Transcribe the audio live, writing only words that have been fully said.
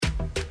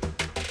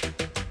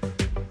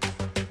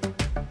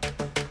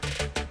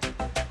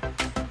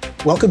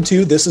Welcome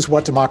to This is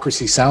What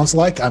Democracy Sounds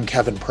Like. I'm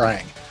Kevin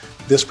Prang.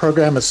 This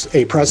program is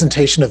a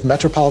presentation of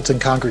Metropolitan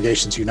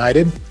Congregations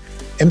United.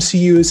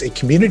 MCU is a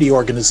community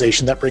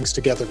organization that brings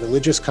together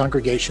religious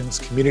congregations,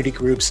 community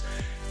groups,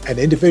 and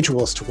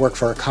individuals to work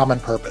for a common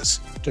purpose,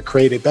 to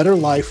create a better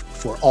life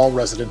for all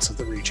residents of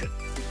the region.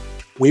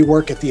 We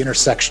work at the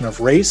intersection of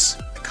race,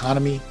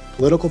 economy,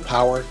 political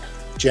power,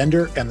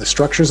 gender, and the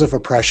structures of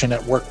oppression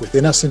at work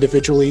within us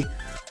individually,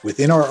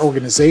 within our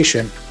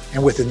organization,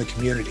 and within the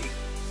community.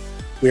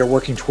 We are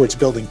working towards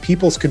building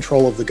people's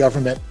control of the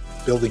government,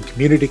 building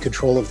community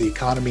control of the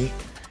economy,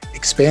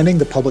 expanding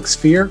the public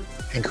sphere,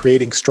 and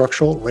creating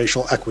structural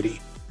racial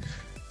equity.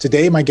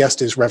 Today, my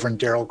guest is Reverend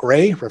Darrell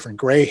Gray. Reverend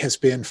Gray has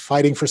been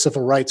fighting for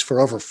civil rights for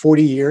over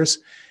 40 years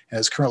and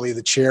is currently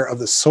the chair of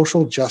the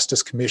Social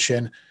Justice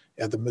Commission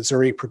at the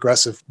Missouri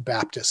Progressive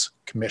Baptist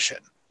Commission.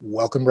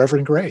 Welcome,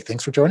 Reverend Gray.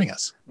 Thanks for joining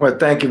us. Well,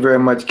 thank you very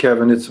much,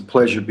 Kevin. It's a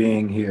pleasure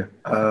being here.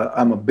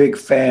 I'm a big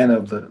fan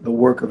of the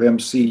work of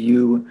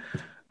MCU.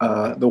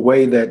 The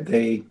way that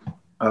they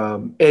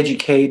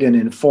educate and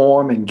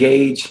inform,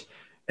 engage,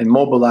 and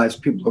mobilize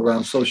people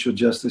around social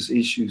justice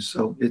issues.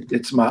 So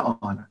it's my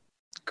honor.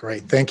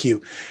 Great, thank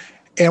you.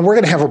 And we're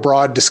going to have a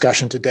broad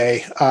discussion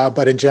today,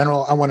 but in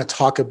general, I want to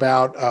talk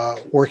about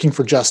working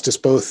for justice,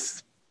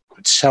 both,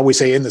 shall we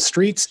say, in the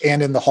streets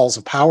and in the halls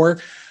of power.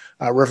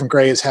 Reverend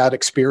Gray has had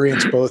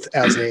experience both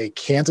as a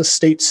Kansas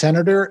state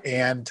senator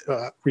and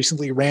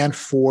recently ran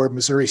for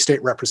Missouri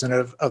state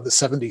representative of the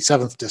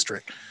 77th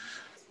district.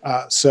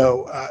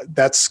 So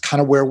that's kind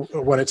of where I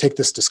want to take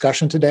this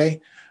discussion today.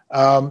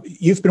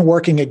 You've been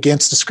working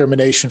against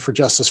discrimination for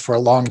justice for a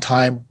long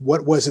time.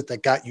 What was it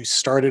that got you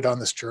started on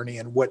this journey,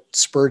 and what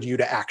spurred you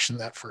to action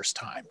that first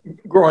time?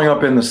 Growing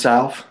up in the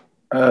South,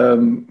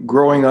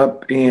 growing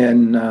up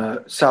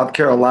in South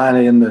Carolina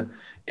in the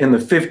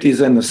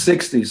 50s and the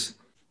 60s,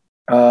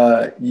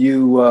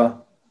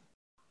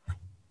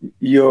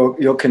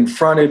 you're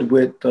confronted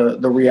with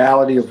the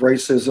reality of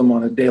racism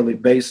on a daily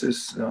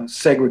basis,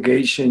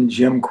 segregation,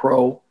 Jim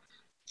Crow,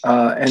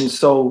 and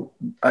so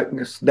I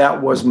guess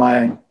that was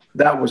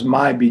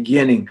my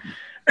beginning.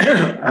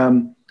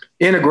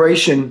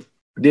 Integration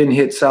didn't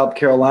hit South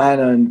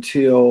Carolina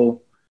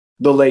until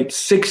the late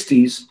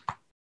 60s,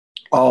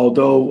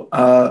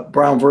 although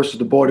Brown versus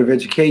the Board of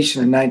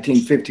Education in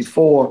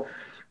 1954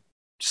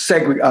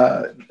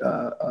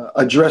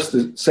 addressed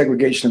the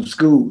segregation of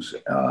schools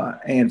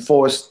and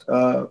forced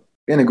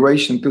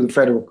integration through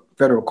the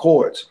federal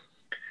courts.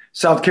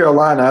 South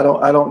Carolina,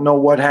 I don't know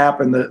what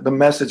happened. The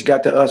message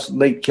got to us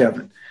late,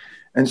 Kevin.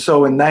 And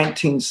so in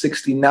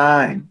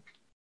 1969,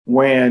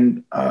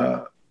 when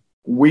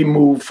we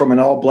moved from an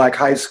all-black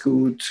high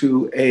school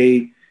to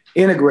a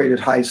integrated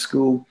high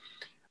school,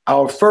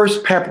 our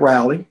first pep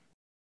rally,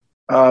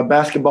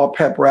 basketball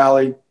pep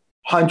rally,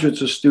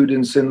 hundreds of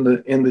students in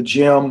the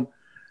gym,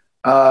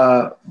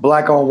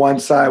 black on one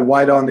side,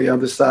 white on the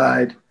other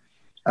side.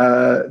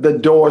 The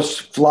doors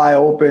fly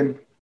open.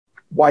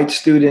 White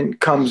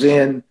student comes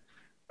in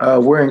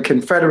wearing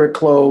Confederate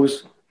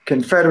clothes,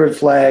 Confederate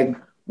flag,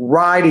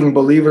 riding,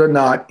 believe it or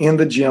not, in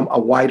the gym, a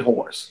white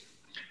horse.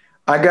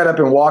 I got up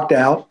and walked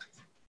out.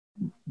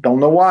 Don't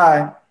know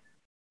why,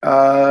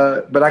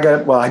 but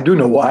I do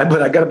know why,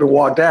 but I got up and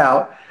walked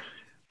out.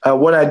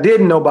 What I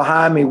didn't know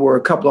behind me were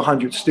a couple of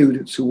hundred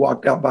students who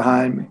walked out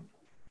behind me.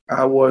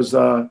 I was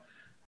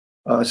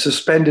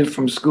suspended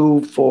from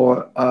school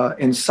for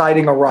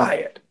inciting a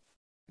riot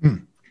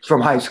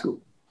from high school.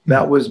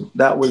 That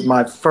was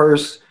my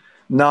first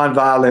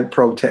nonviolent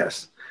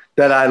protest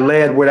that I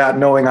led without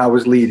knowing I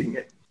was leading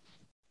it.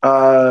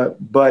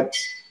 But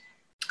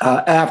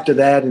after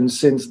that, and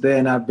since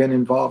then, I've been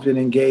involved and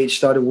engaged,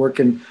 started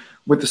working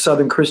with the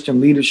Southern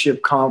Christian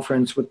Leadership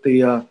Conference with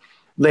the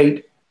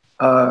late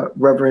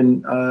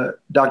Reverend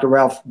Dr.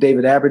 Ralph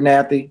David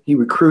Abernathy. He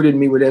recruited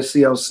me with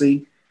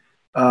SCLC.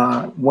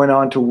 Went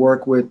on to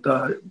work with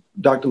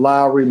Dr.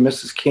 Lowry,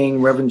 Mrs.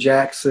 King, Reverend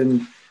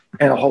Jackson,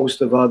 and a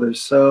host of others.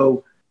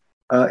 So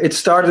it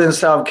started in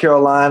South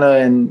Carolina,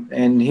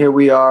 and here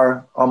we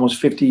are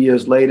almost 50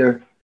 years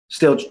later,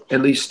 still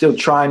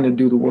trying to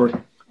do the work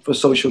for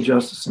social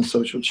justice and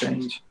social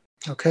change.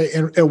 Okay,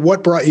 and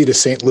what brought you to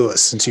St. Louis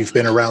since you've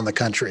been around the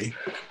country?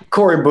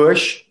 Cori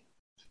Bush,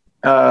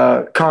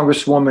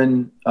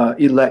 Congresswoman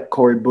elect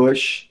Cori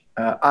Bush.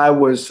 I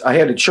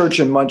had a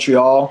church in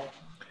Montreal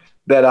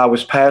that I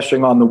was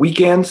pastoring on the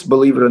weekends,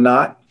 believe it or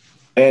not.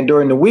 And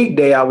during the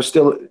weekday, I was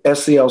still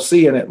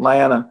SCLC in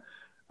Atlanta.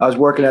 I was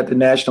working at the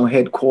national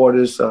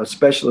headquarters,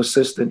 special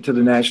assistant to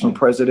the national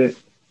president.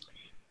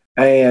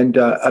 And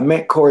I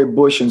met Cori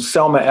Bush in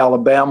Selma,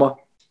 Alabama,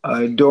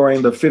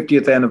 during the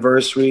 50th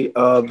anniversary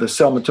of the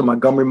Selma to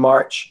Montgomery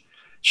March.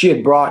 She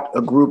had brought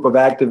a group of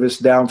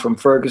activists down from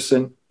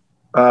Ferguson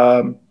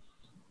to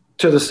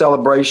the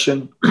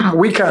celebration.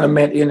 We kind of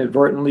met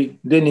inadvertently,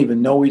 didn't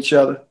even know each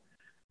other.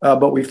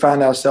 But we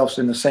found ourselves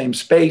in the same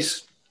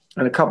space.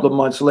 And a couple of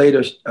months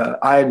later,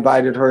 I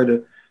invited her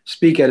to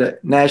speak at a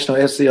national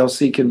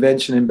SCLC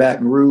convention in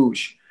Baton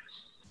Rouge.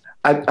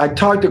 I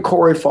talked to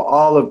Cori for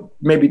all of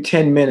maybe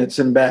 10 minutes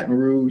in Baton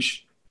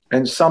Rouge.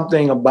 and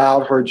something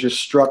about her just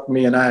struck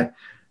me. And I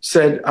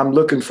said, I'm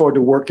looking forward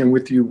to working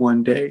with you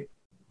one day.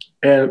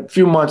 And a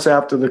few months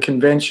after the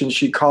convention,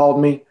 she called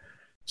me,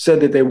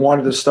 said that they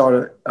wanted to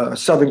start a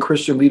Southern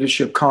Christian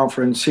Leadership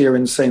Conference here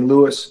in St.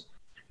 Louis.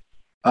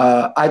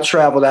 I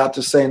traveled out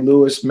to St.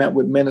 Louis, met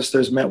with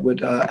ministers, met with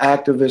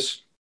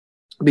activists,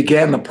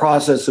 began the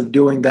process of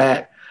doing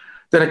that.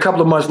 Then a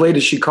couple of months later,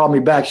 she called me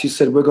back. She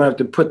said, we're going to have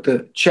to put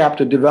the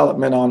chapter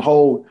development on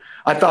hold.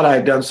 I thought I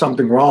had done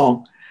something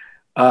wrong.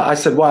 I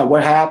said, why?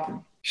 What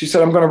happened? She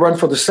said, I'm going to run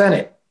for the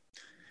Senate.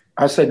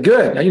 I said,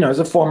 good. Now, as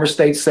a former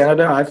state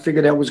senator, I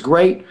figured that was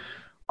great.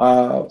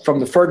 From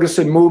the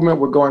Ferguson movement,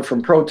 we're going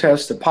from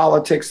protest to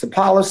politics to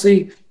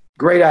policy.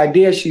 Great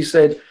idea. She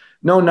said,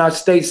 no, not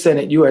state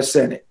Senate, U.S.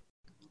 Senate.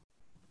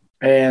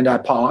 And I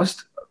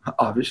paused,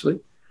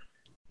 obviously.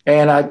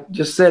 And I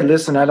just said,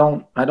 listen, I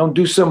don't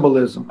do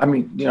symbolism. I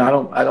mean, I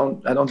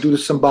don't do the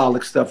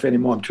symbolic stuff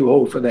anymore. I'm too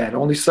old for that.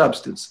 Only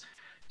substance.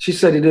 She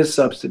said, it is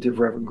substantive,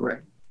 Reverend Gray.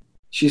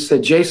 She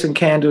said, Jason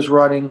Kander's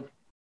running.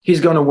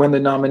 He's going to win the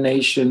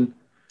nomination.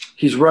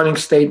 He's running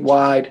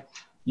statewide.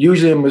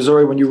 Usually in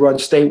Missouri, when you run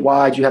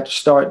statewide, you have to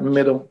start in the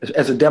middle.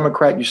 As a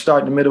Democrat, you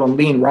start in the middle and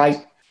lean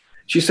right.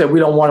 She said, we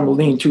don't want him to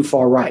lean too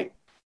far right.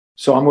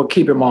 So I'm going to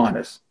keep him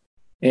honest.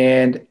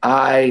 And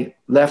I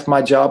left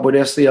my job with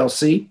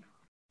SCLC,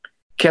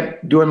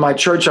 kept doing my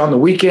church on the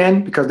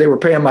weekend because they were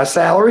paying my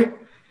salary,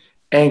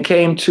 and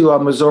came to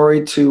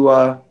Missouri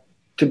to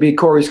be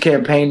Corey's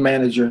campaign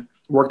manager.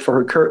 Worked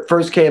for her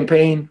first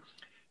campaign,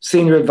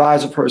 senior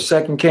advisor for her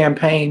second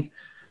campaign.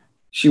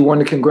 She won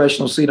the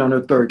congressional seat on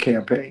her third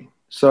campaign.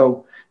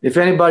 So if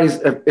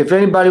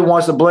anybody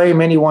wants to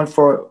blame anyone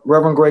for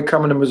Reverend Gray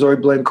coming to Missouri,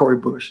 blame Cori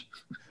Bush.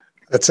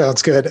 That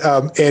sounds good.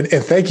 And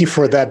thank you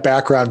for that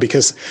background,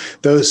 because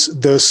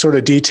those sort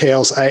of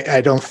details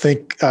I don't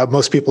think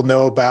most people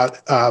know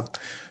about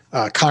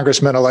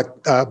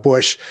Congressman-elect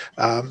Bush.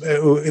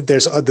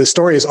 The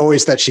story is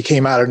always that she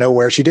came out of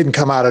nowhere. She didn't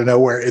come out of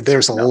nowhere.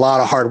 There's a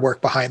lot of hard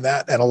work behind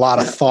that and a lot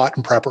of thought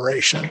and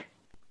preparation.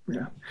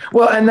 Yeah.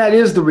 Well, and that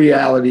is the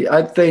reality.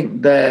 I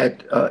think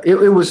that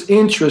it was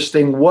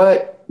interesting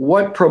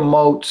what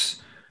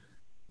promotes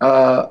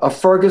a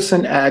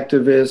Ferguson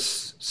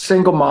activist,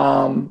 single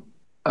mom,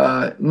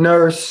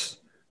 nurse,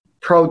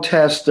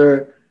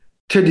 protester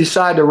to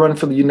decide to run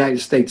for the United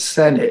States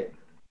Senate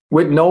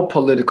with no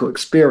political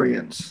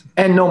experience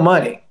and no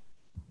money,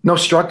 no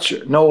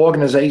structure, no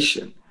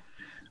organization.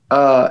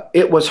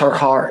 It was her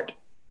heart.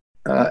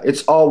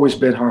 It's always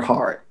been her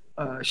heart.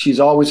 She's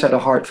always had a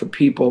heart for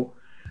people.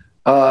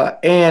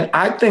 And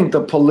I think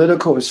the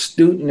political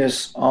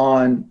astuteness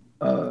on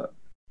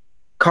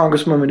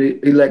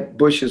Congresswoman-elect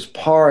Bush's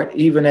part,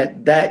 even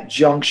at that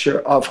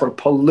juncture of her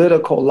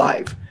political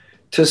life,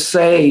 to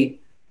say,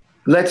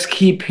 let's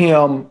keep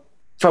him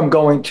from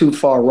going too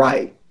far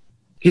right.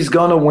 He's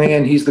going to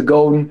win. He's the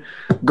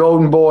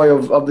golden boy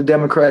of the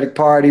Democratic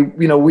Party.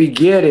 We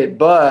get it,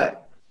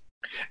 but,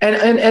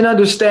 and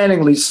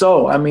understandingly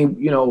so. I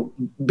mean,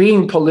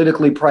 being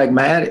politically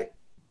pragmatic,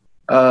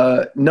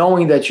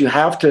 knowing that you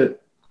have to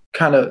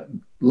kind of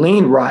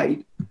lean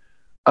right.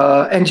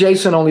 And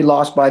Jason only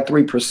lost by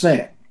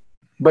 3%,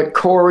 but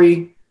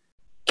Cori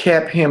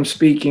kept him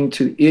speaking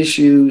to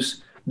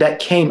issues that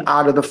came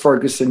out of the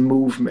Ferguson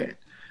movement,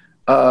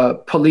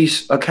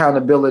 police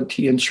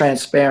accountability and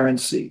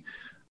transparency,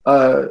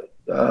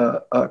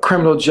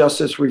 criminal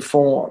justice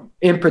reform,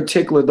 in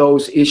particular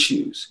those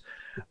issues,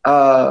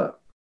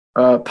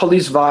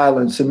 police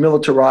violence and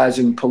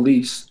militarizing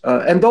police.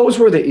 And those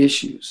were the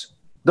issues.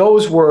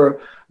 Those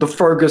were the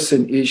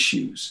Ferguson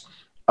issues.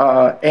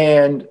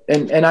 And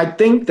I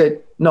think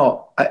that,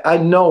 I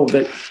know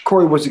that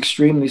Cori was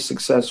extremely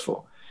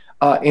successful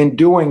in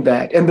doing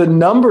that. And the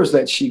numbers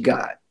that she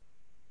got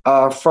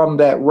from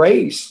that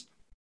race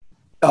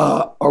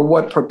are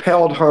what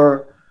propelled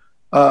her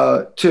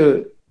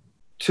to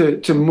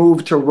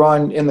move to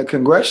run in the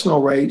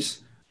congressional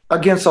race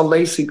against a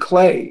Lacey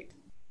Clay.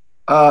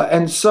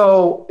 And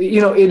so,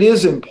 it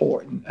is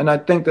important. And I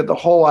think that the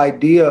whole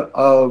idea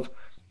of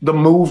the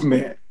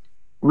movement,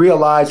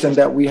 realizing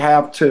that we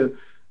have to,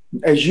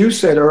 as you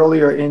said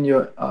earlier in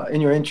your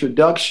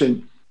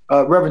introduction,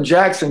 Reverend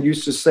Jackson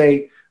used to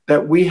say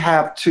that we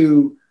have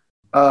to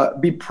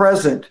be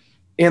present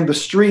in the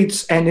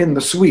streets and in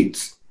the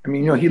suites. I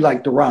mean, he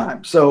liked to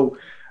rhyme. So,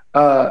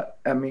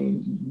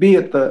 be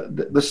it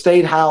the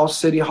State House,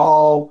 City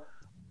Hall,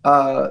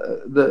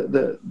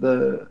 the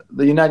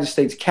United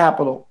States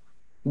Capitol,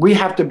 we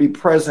have to be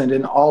present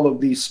in all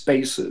of these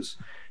spaces.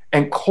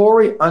 And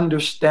Cori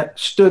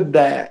understood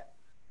that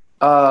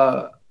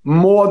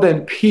more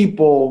than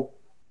people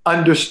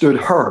understood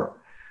her.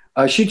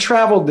 She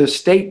traveled the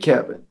state,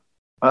 Kevin.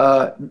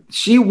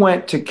 She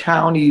went to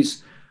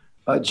counties,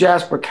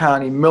 Jasper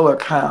County, Miller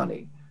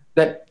County,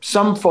 that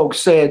some folks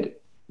said,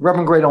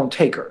 Reverend Gray, don't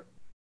take her.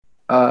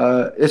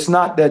 It's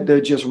not that they're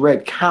just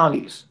red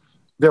counties,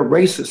 they're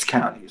racist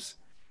counties.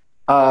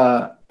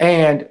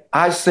 And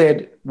I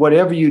said,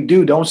 whatever you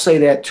do, don't say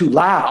that too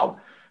loud,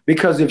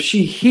 because if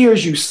she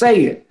hears you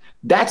say it,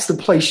 that's the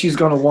place she's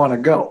going to want to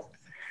go.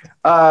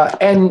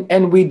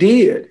 And we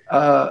did.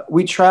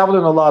 We traveled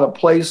in a lot of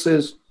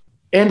places,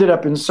 ended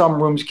up in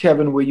some rooms,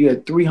 Kevin, where you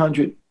had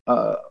 300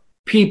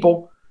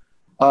 people,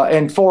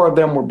 and 4 of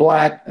them were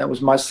Black. That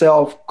was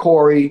myself,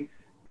 Corey,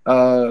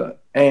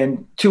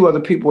 and 2 other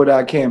people with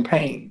our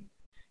campaign.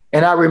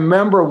 And I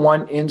remember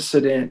one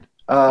incident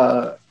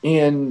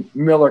in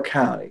Miller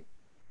County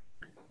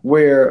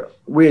where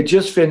we had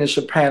just finished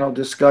a panel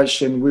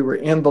discussion. We were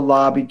in the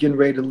lobby getting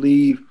ready to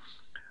leave.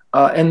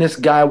 And this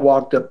guy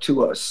walked up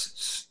to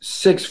us,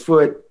 6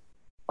 foot,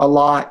 a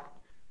lot,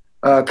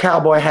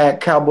 cowboy hat,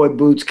 cowboy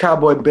boots,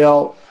 cowboy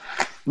belt,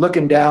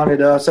 looking down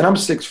at us. And I'm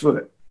 6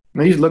 foot.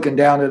 And he's looking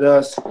down at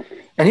us.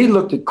 And he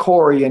looked at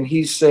Corey and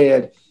he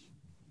said,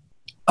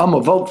 "I'm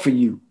going to vote for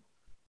you."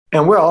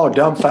 And we're all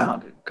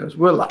dumbfounded because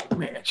we're like,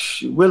 man,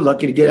 we're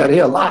lucky to get out of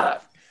here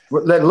alive,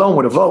 let alone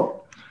with a vote.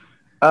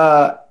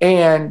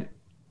 And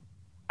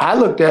I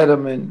looked at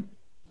him and,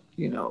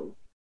 you know,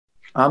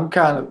 I'm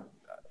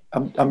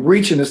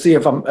reaching to see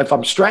if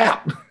I'm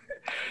strapped.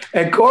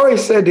 And Corey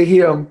said to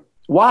him,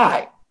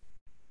 "Why?"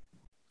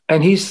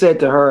 And he said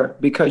to her,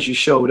 "Because you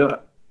showed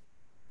up."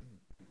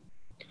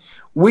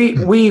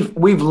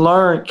 We've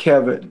learned,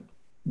 Kevin,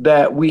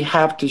 that we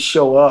have to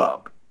show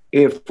up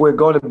if we're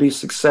going to be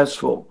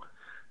successful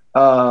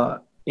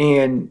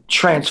in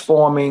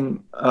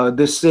transforming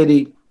this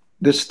city,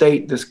 this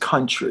state, this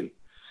country.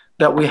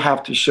 That we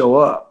have to show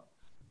up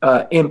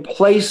in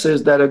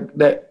places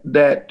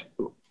that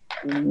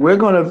we're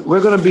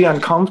gonna be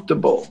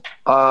uncomfortable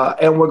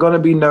and we're gonna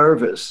be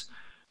nervous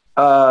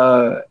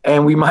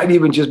and we might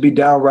even just be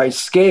downright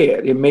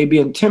scared. It may be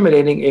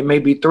intimidating, it may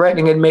be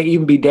threatening, it may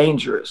even be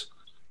dangerous,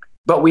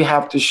 but we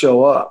have to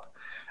show up,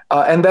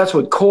 and that's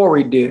what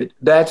Corey did.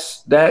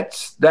 That's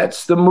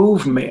the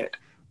movement.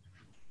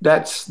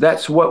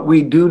 That's what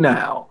we do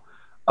now.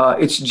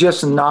 It's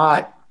just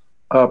not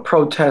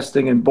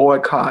protesting and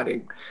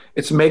boycotting.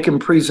 It's making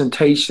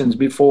presentations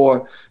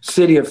before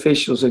city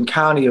officials and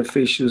county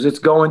officials. It's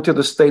going to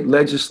the state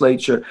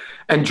legislature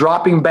and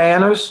dropping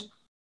banners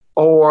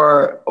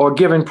or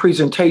giving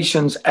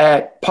presentations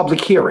at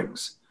public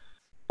hearings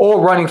or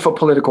running for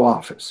political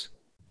office.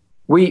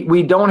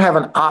 We don't have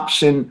an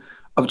option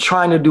of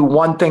trying to do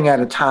one thing at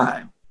a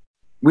time.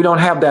 We don't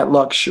have that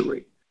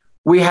luxury.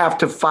 We have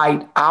to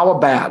fight our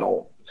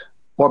battle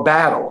or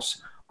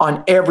battles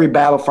on every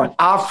battlefront.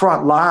 Our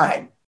front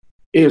line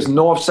is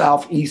north,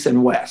 south, east,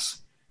 and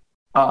west.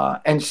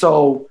 And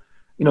so,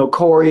 you know,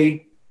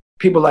 Corey,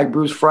 people like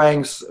Bruce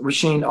Franks,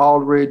 Rasheen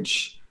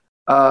Aldridge,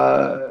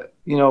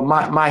 you know,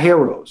 my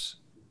heroes.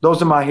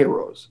 Those are my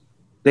heroes.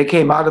 They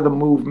came out of the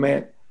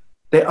movement.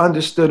 They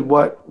understood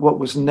what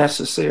was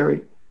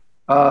necessary,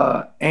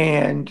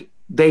 and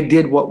they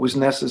did what was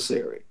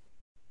necessary.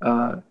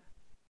 And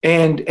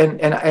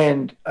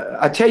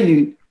I tell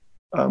you,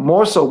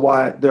 more so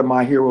why they're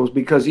my heroes,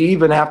 because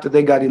even after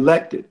they got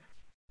elected,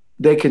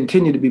 they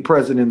continue to be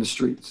present in the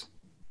streets.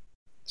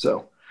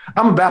 So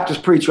I'm a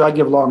Baptist preacher. I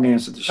give long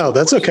answers. Oh,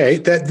 that's okay.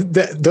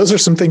 Those are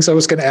some things I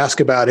was going to ask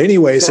about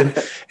anyways.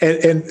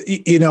 And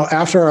you know,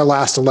 after our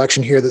last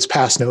election here this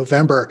past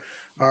November,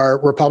 our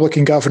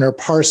Republican Governor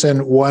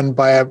Parson won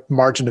by a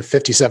margin of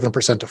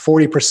 57% to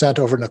 40%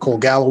 over Nicole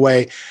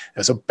Galloway. It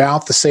was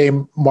about the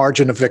same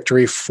margin of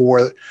victory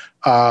for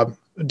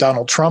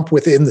Donald Trump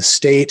within the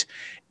state.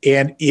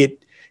 And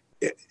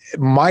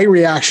my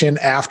reaction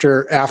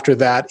after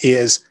that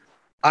is,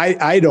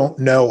 I don't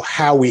know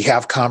how we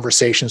have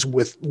conversations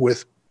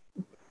with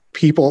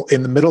people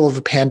in the middle of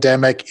a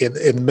pandemic, in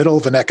the middle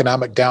of an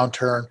economic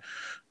downturn,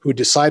 who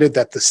decided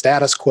that the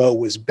status quo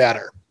was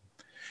better.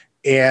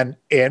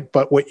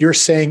 But what you're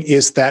saying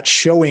is that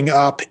showing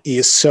up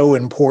is so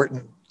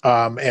important,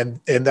 and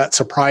that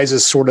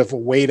surprises sort of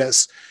await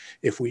us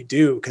if we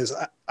do, because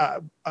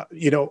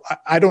you know,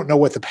 I don't know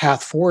what the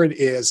path forward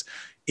is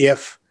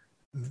if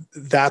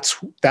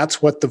that's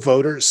what the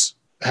voters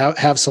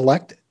have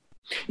selected.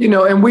 You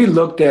know, and we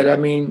looked at, I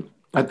mean,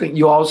 I think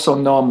you also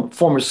know I'm a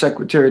former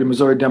secretary of the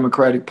Missouri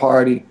Democratic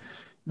Party, you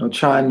know,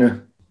 trying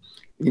to,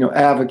 you know,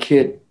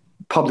 advocate,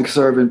 public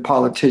servant,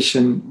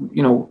 politician,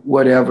 you know,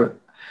 whatever.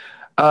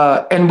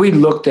 And we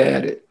looked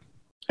at it.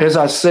 As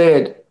I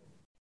said,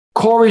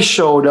 Corey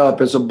showed up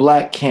as a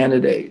Black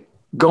candidate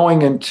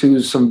going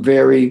into some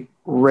very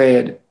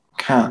red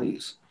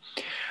counties.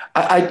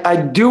 I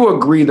do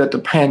agree that the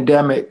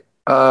pandemic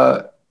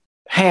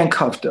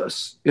handcuffed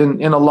us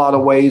in a lot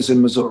of ways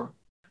in Missouri.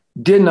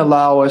 Didn't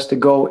allow us to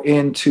go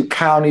into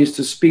counties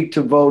to speak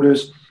to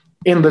voters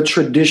in the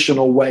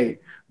traditional way,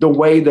 the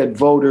way that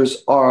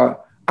voters are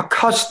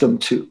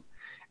accustomed to,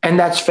 and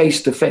that's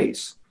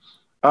face-to-face.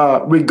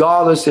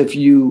 Regardless if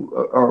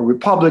you are a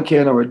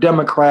Republican or a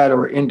Democrat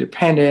or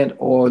independent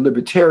or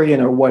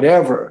libertarian or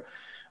whatever,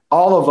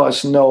 all of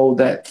us know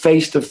that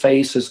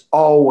face-to-face is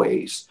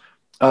always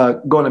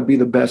going to be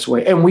the best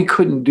way, and we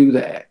couldn't do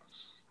that.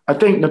 I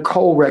think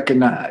Nicole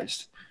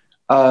recognized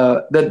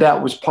that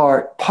was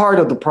part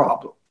of the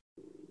problem.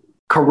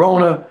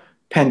 Corona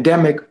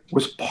pandemic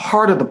was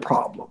part of the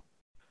problem,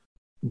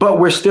 but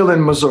we're still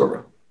in Missouri.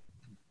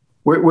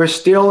 We're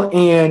still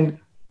in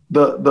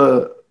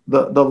the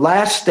the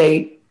last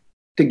state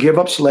to give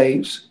up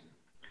slaves.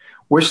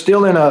 We're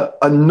still in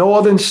a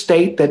northern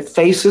state that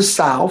faces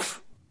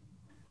south.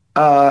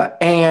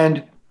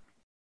 And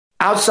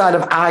outside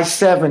of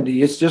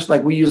I-70, it's just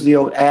like we use the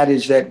old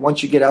adage that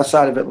once you get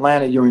outside of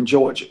Atlanta, you're in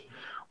Georgia.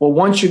 Well,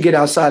 once you get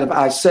outside of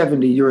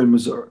I-70, you're in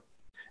Missouri.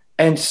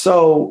 And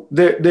so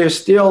there's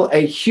still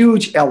a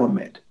huge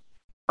element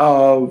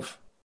of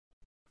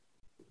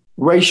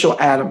racial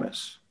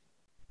animus,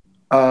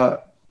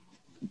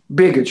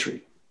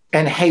 bigotry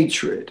and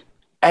hatred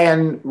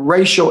and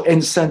racial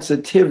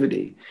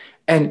insensitivity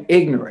and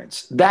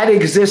ignorance that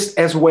exists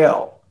as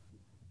well.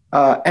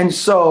 And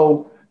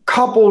so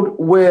coupled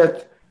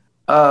with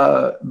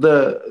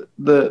the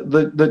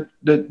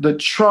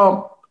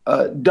Trump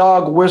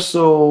dog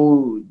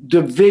whistle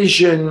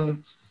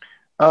division,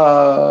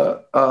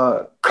 coupled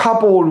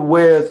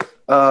with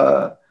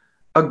a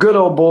good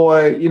old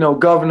boy,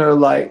 governor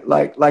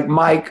like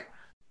Mike,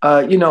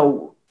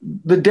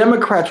 the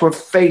Democrats were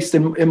faced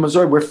in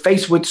Missouri, were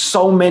faced with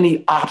so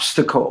many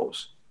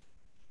obstacles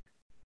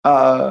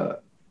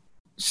that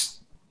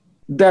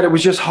it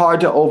was just hard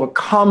to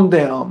overcome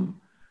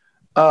them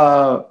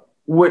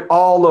with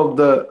all of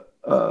the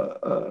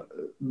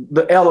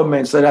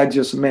elements that I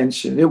just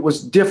mentioned. It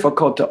was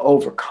difficult to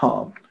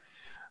overcome.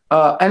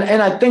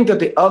 And I think that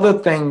the other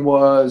thing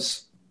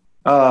was,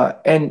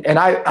 and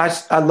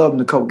I love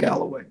Nicole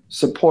Galloway,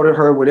 supported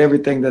her with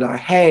everything that I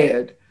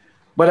had,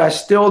 but I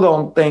still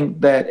don't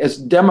think that as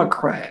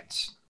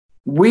Democrats,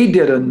 we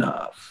did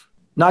enough,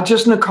 not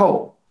just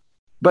Nicole,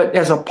 but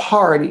as a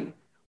party,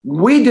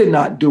 we did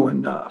not do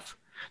enough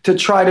to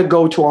try to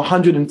go to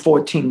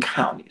 114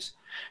 counties.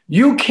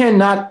 You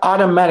cannot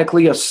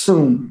automatically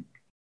assume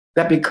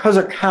that because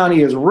a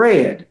county is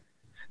red,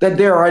 that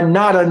there are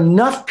not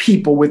enough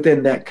people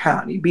within that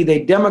county, be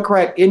they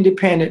Democrat,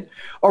 Independent,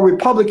 or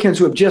Republicans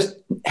who have just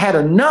had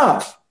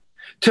enough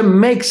to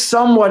make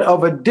somewhat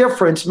of a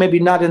difference, maybe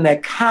not in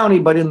that county,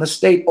 but in the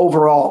state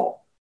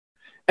overall.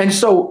 And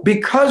so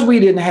because we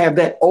didn't have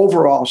that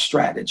overall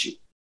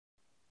strategy,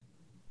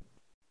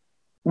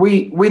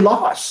 we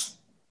lost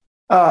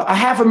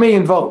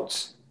 500,000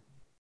 votes.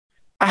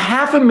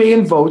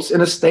 500,000 votes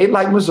in a state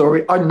like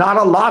Missouri are not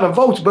a lot of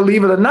votes,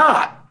 believe it or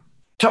not,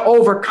 to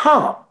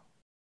overcome.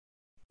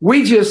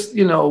 We just,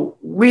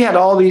 we had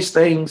all these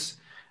things,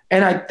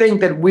 and I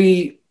think that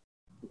we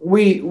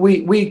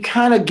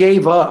kind of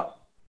gave up.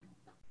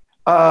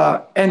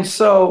 And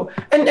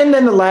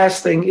then the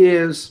last thing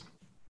is,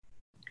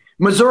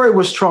 Missouri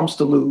was Trump's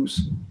to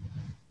lose.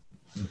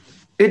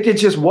 It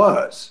just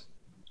was.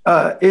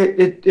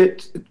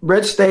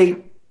 Red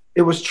state,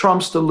 it was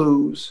Trump's to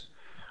lose.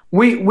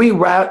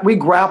 We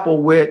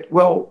grapple with,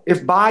 well,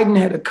 if Biden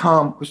had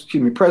come,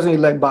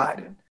 President-elect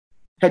Biden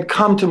had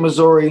come to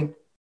Missouri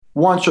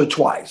once or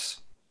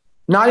twice,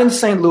 not in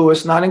St.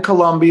 Louis, not in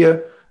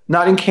Columbia,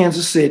 not in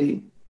Kansas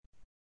City,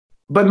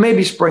 but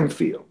maybe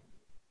Springfield,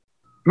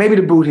 maybe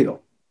to Boot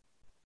Hill.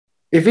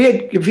 If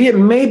he had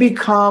maybe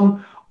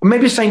come,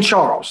 maybe St.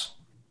 Charles,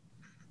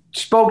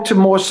 spoke to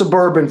more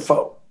suburban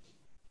folk,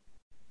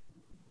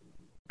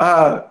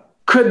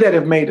 could that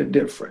have made a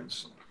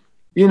difference?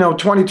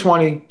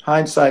 2020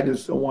 hindsight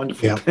is a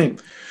wonderful thing.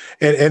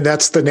 And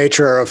that's the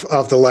nature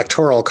of the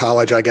Electoral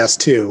College, I guess,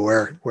 too,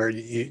 where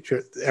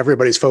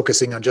everybody's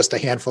focusing on just a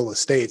handful of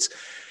states.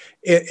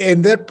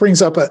 And that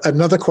brings up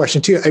another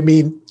question, too. I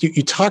mean,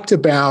 you talked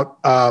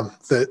about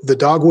the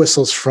dog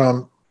whistles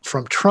from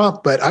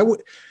Trump, but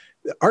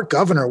our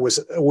governor was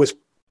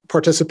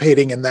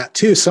participating in that,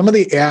 too. Some of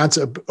the ads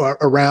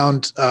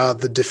around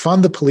the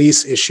defund the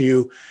police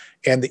issue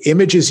and the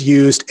images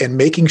used and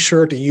making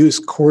sure to use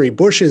Cori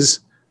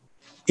Bush's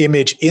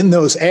image in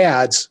those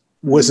ads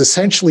was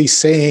essentially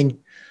saying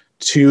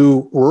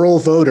to rural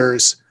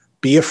voters,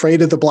 be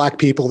afraid of the Black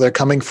people, they're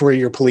coming for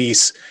your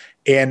police.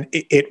 And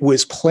it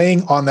was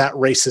playing on that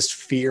racist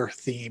fear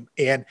theme.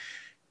 And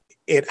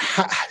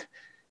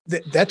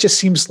that just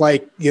seems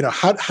like,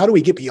 how do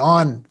we get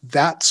beyond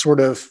that sort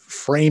of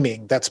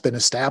framing that's been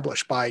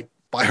established by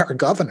our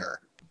governor?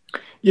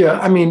 Yeah,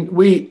 I mean,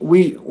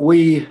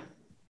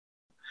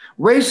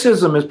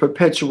 racism is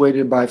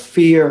perpetuated by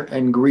fear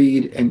and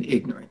greed and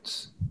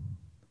ignorance.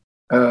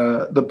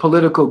 The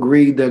political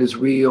greed that is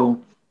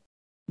real,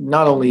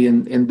 not only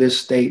in this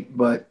state,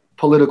 but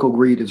political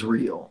greed is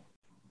real.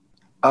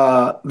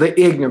 The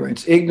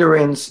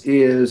ignorance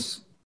is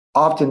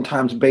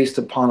oftentimes based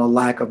upon a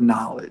lack of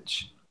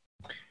knowledge.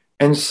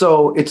 And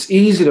so it's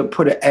easy to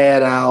put an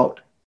ad out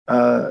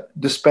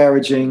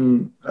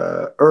disparaging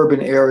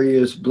urban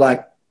areas,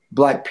 Black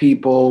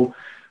people,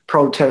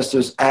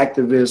 protesters,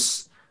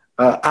 activists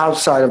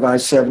outside of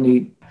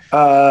I-70.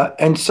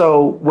 And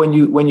so when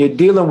you're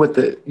dealing with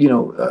the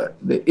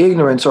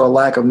ignorance or a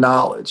lack of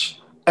knowledge,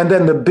 and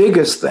then the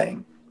biggest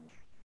thing,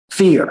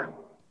 fear.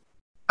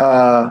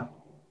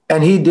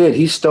 And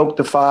he stoked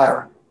the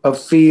fire of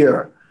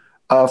fear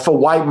for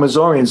white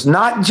Missourians,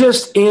 not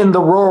just in the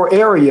rural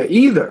area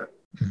either,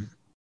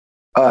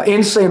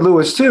 in St.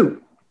 Louis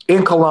too,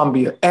 in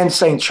Columbia and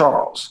St.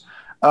 Charles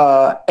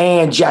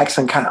and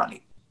Jackson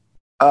County.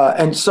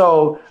 And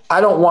so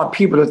I don't want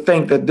people to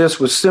think that this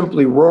was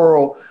simply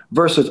rural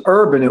versus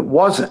urban. It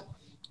wasn't.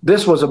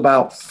 This was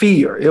about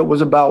fear. It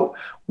was about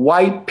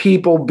white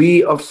people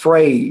be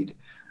afraid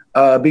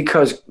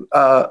because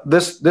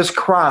this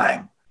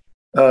crime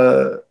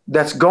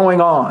that's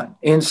going on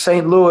in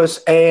St.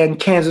 Louis and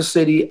Kansas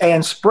City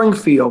and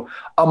Springfield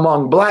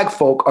among Black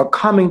folk are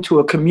coming to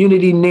a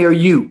community near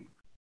you.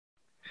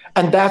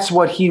 And that's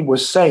what he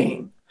was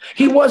saying.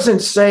 He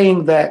wasn't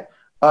saying that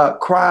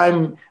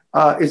crime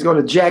is going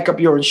to jack up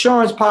your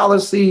insurance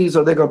policies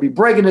or they're going to be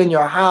breaking in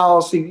your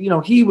house.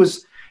 He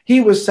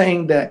was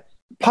saying that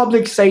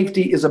public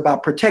safety is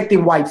about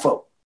protecting white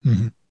folk.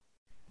 Mm-hmm.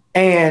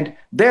 And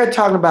they're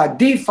talking about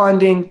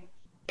defunding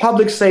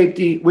public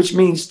safety, which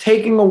means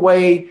taking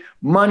away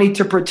money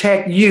to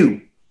protect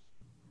you.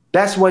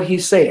 That's what he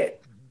said.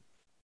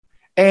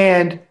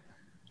 And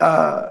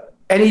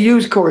he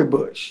used Cori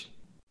Bush.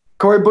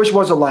 Cori Bush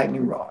was a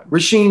lightning rod.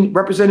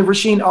 Representative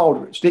Rasheen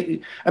Aldridge.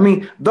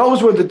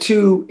 Those were the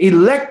two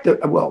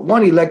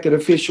one elected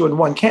official and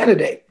one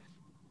candidate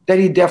that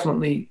he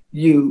definitely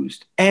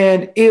used.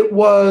 And it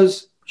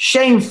was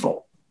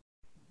shameful.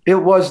 It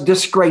was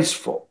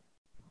disgraceful.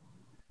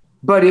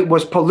 But it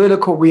was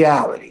political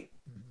reality.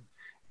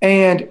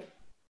 And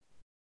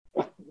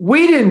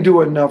we didn't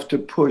do enough to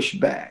push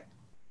back.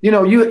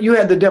 You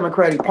had the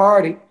Democratic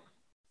Party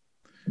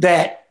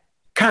that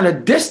kind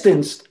of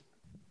distanced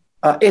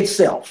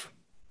itself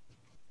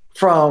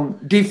from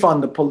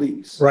defund the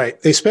police. Right.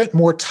 They spent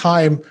more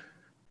time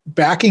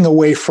backing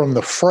away from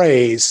the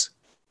phrase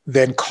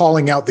than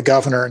calling out the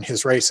governor and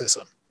his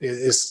racism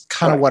is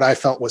kind of what I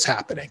felt was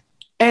happening.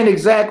 And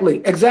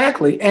exactly.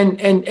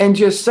 And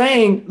just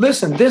saying,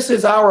 listen, this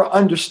is our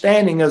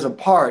understanding as a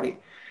party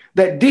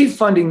that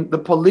defunding the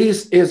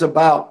police is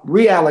about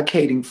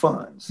reallocating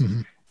funds.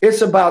 Mm-hmm.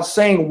 It's about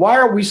saying, why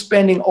are we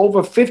spending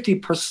over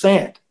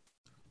 50%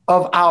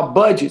 of our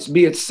budgets,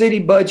 be it city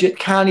budget,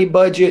 county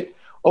budget,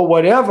 or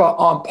whatever,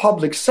 on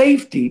public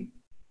safety,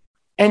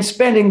 and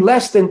spending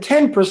less than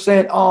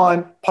 10%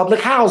 on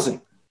public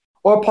housing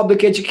or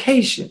public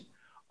education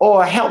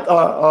or health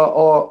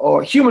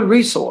or human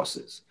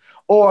resources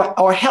or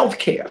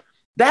healthcare?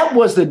 That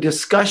was the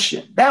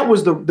discussion. That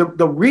was the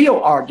real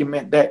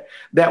argument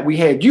that we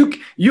had. You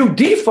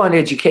defund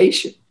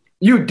education,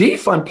 you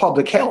defund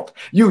public health,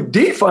 you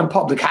defund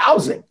public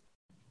housing.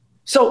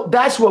 So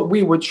that's what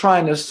we were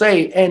trying to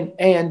say.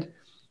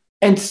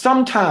 And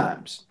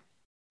sometimes,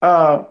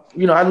 I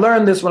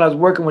learned this when I was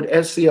working with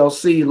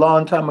SCLC a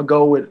long time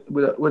ago with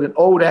an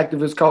old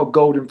activist called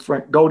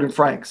Golden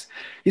Franks.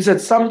 He said,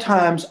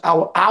 sometimes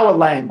our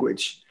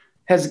language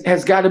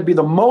has got to be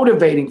the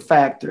motivating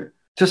factor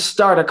to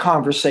start a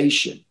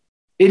conversation.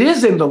 It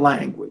is in the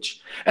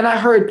language. And I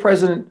heard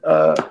President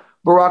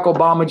Barack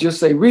Obama just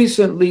say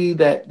recently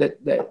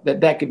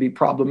that could be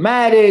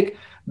problematic,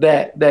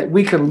 that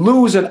we can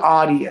lose an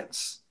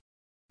audience.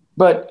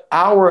 But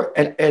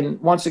and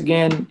once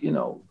again,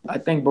 I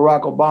think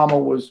Barack Obama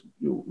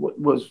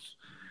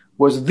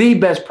was the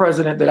best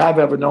president that I've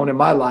ever known in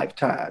my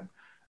lifetime.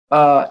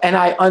 And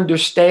I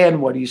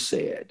understand what he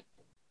said.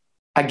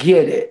 I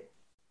get it.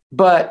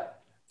 But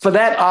for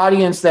that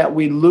audience that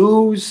we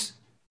lose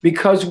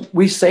because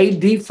we say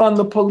defund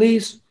the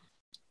police,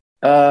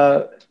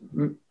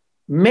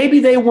 maybe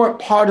they weren't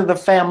part of the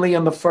family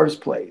in the first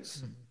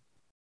place.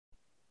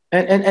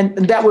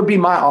 And that would be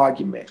my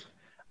argument.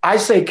 I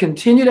say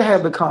continue to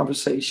have the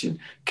conversation,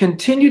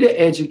 continue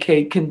to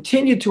educate,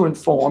 continue to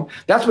inform.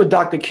 That's what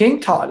Dr. King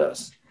taught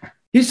us.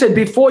 He said,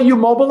 before you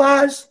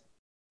mobilize,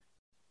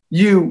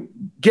 you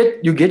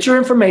get your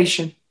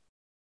information,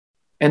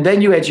 and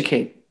then you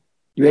educate.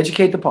 You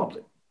educate the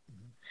public.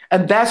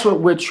 And that's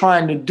what we're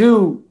trying to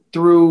do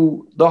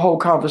through the whole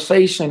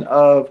conversation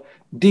of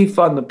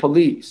defund the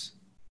police.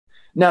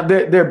 Now,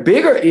 their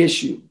bigger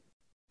issue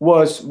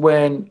was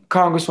when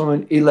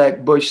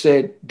Congresswoman-elect Bush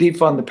said,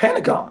 defund the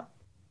Pentagon.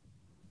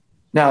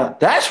 Now,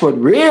 that's what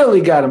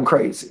really got him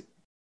crazy.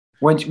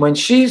 When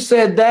she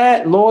said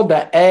that, Lord,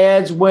 the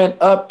ads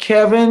went up,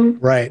 Kevin.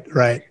 Right.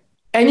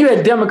 And you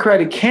had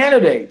Democratic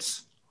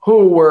candidates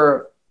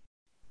who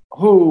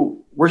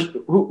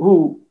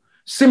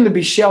seemed to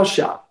be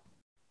shell-shocked.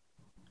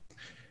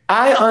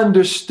 I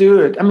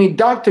understood.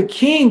 Dr.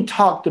 King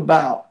talked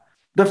about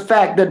the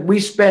fact that we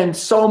spend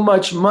so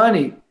much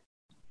money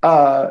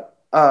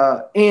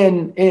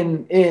in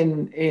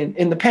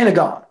the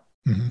Pentagon.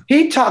 Mm-hmm.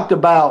 He talked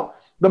about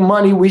the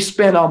money we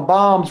spend on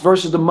bombs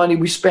versus the money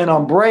we spend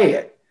on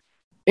bread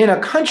in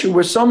a country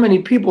where so many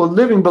people are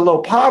living below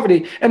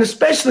poverty, and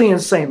especially in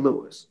St.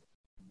 Louis.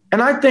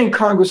 And I think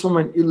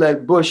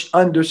Congresswoman-elect Bush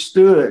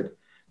understood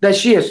that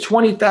she has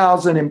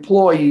 20,000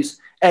 employees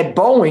at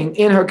Boeing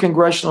in her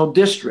congressional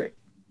district.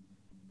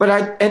 But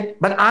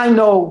I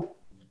know,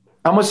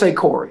 I'm going to say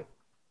Cori,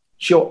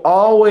 she'll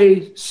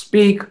always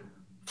speak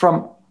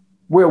from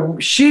where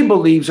she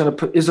believes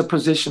is a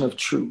position of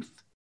truth.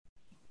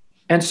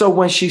 And so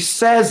when she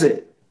says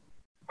it,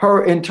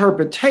 her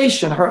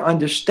interpretation, her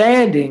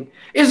understanding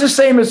is the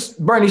same as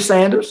Bernie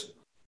Sanders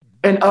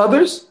and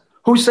others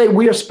who say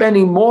we are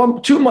spending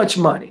too much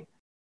money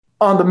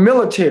on the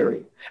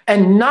military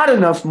and not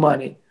enough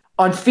money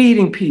on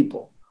feeding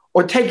people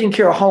or taking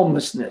care of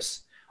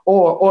homelessness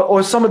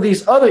or some of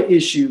these other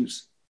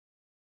issues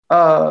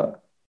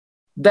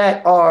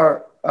that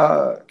are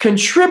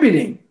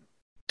contributing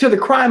to the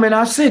crime in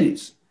our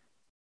cities.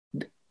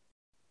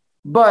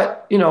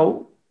 But,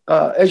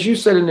 as you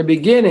said in the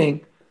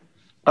beginning,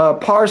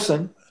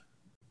 Parson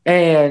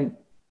and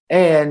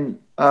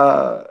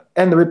the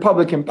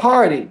Republican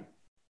Party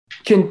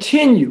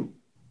continue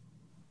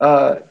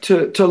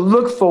to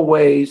look for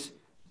ways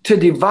to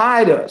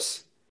divide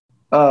us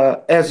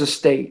as a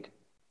state,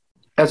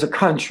 as a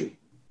country,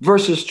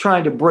 versus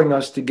trying to bring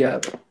us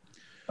together.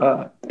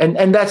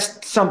 And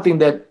that's something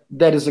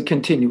that is a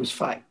continuous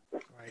fight.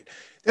 Right.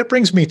 That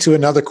brings me to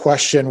another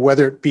question,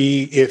 whether it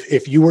be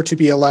if you were to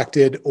be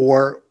elected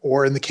or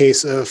in the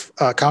case of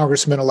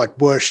Congressman-elect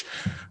Bush,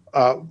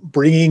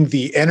 bringing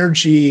the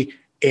energy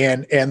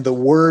and the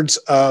words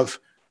of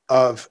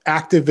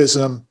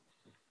activism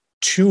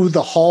to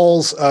the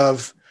halls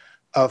of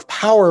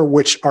power,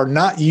 which are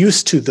not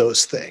used to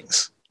those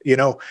things.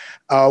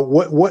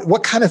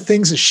 What kind of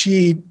things is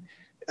she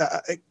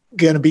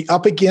going to be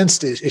up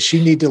against? Is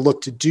she need to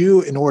look to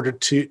do in order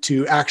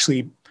to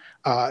actually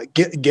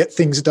get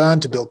things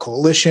done, to build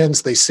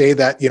coalitions? They say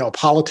that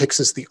politics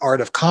is the art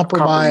of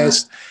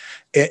compromise.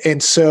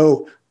 And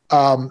so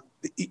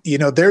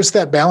there's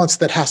that balance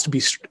that has to be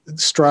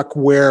struck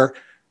where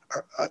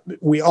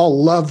we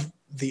all love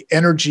the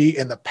energy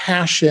and the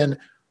passion,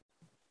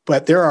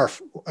 but there are,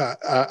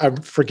 I'm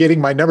forgetting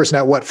my numbers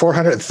now,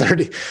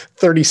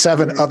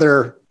 437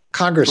 other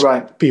Congress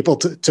people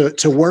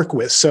to work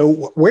with.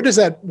 So where does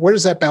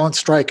that balance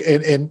strike?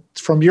 And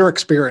from your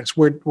experience,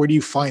 where do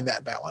you find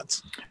that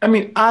balance? I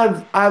mean,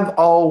 I'm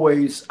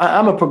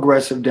a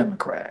progressive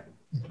Democrat.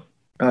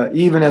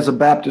 Even as a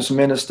Baptist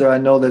minister, I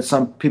know that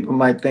some people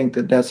might think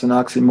that that's an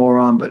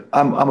oxymoron, but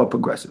I'm a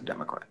progressive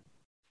Democrat.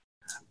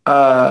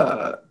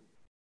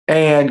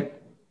 And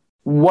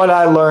what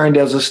I learned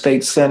as a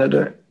state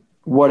senator,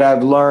 what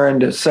I've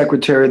learned as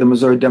secretary of the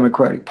Missouri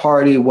Democratic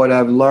Party, what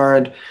I've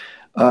learned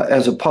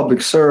as a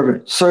public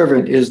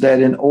servant is that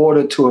in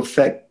order to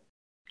affect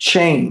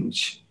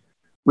change,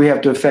 we have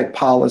to affect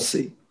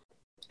policy.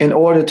 In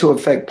order to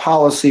affect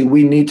policy,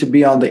 we need to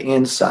be on the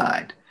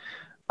inside.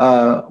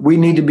 We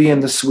need to be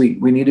in the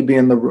suite. We need to be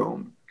in the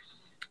room.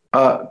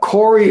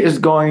 Cori is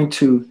going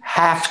to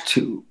have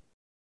to,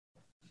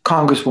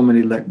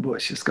 Congresswoman-elect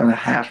Bush is going to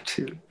have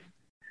to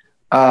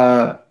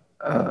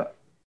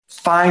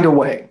find a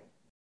way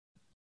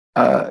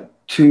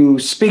to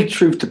speak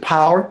truth to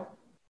power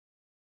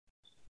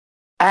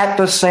at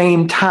the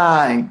same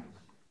time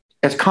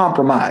as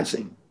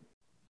compromising,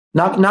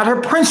 not her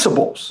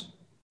principles,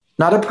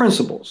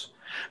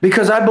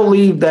 because I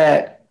believe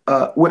that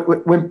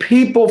when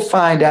people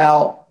find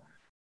out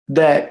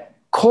that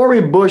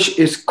Cori Bush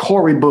is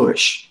Cori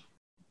Bush,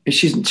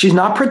 she's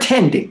not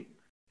pretending,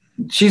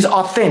 she's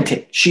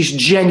authentic, she's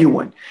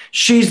genuine,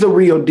 she's the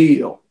real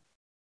deal.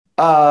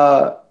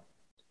 I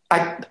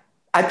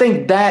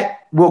think that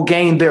will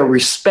gain their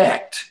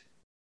respect.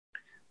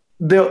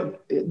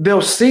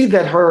 They'll see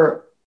that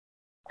her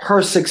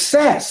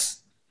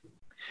success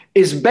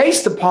is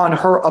based upon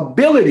her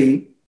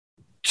ability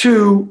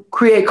to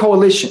create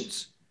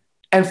coalitions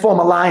and form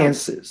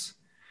alliances.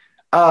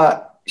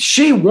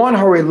 She won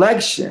her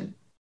election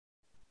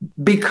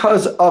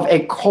because of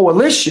a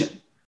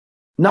coalition,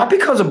 not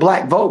because of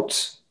Black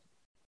votes.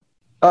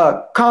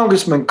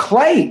 Congressman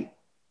Clay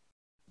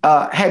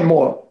had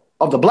more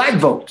of the Black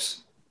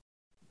votes.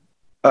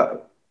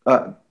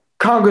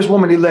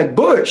 Congresswoman-elect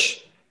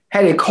Bush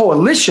had a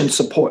coalition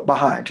support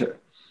behind her.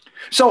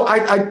 So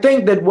I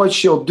think that what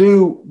she'll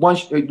do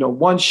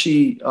once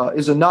she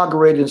is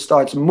inaugurated and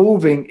starts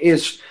moving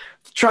is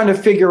trying to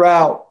figure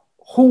out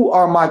who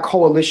are my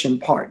coalition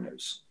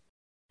partners.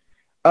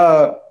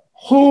 And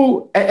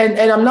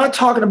I'm not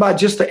talking about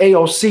just the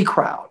AOC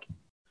crowd,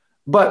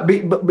 but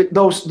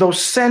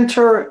those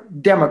center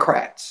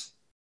Democrats,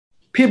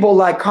 people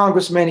like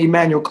Congressman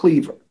Emanuel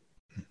Cleaver,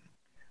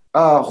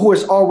 who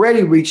has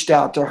already reached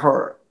out to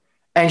her,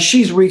 and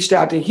she's reached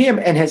out to him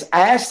and has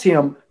asked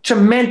him to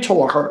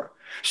mentor her.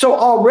 So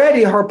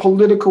already her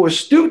political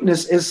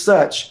astuteness is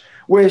such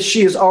where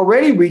she has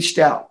already reached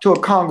out to a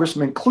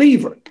Congressman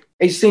Cleaver,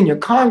 a senior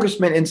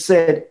congressman, and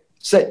said,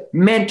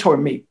 mentor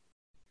me.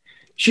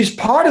 She's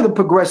part of the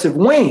progressive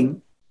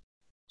wing.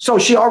 So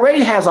she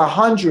already has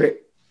 100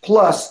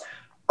 plus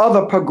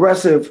other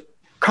progressive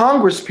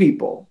Congress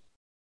people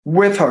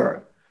with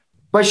her.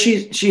 But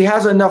she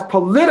has enough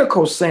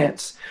political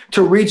sense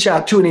to reach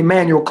out to an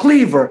Emanuel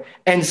Cleaver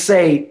and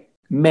say,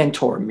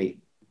 mentor me.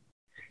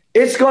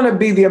 It's going to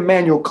be the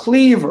Emanuel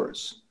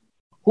Cleavers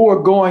who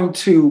are going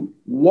to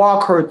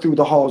walk her through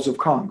the halls of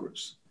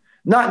Congress,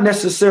 not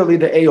necessarily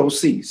the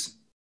AOCs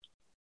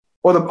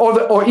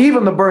or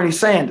even the Bernie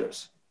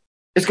Sanders.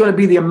 It's going to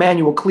be the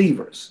Emanuel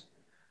Cleavers,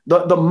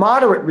 the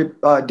moderate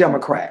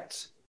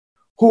Democrats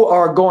who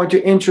are going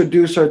to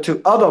introduce her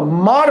to other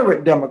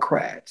moderate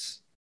Democrats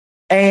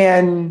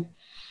and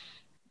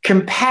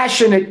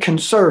compassionate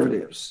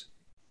conservatives.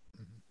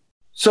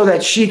 so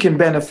that she can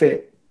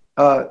benefit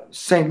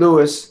St.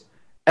 Louis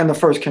and the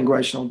 1st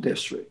Congressional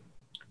District.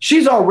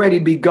 She's already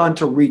begun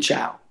to reach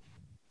out,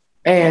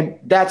 and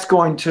that's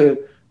going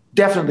to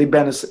definitely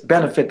benefit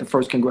the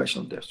 1st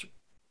Congressional District.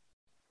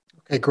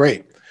 Okay,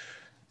 great.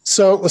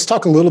 So let's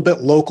talk a little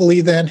bit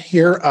locally then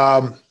here.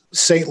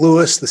 St.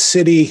 Louis, the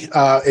city,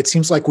 it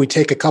seems like we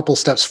take a couple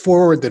steps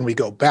forward, then we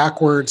go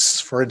backwards.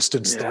 For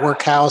instance, the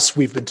workhouse,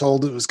 we've been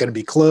told it was going to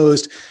be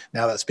closed.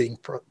 Now that's being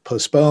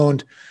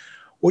postponed.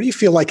 What do you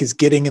feel like is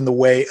getting in the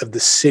way of the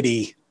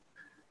city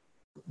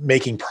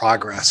making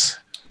progress?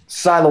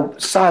 Silo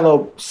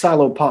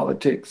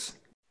politics.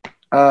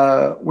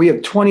 We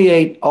have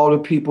 28 older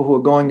people who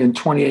are going in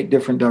 28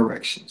 different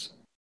directions.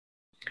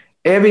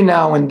 Every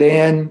now and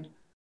then,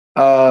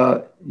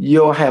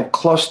 you'll have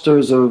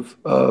clusters of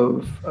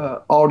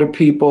older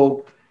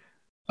people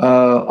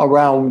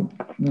around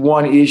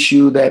one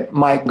issue that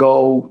might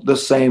go the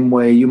same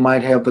way. You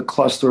might have the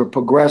cluster of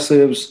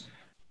progressives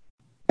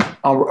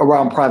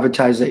around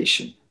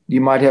privatization.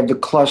 You might have the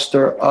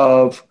cluster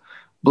of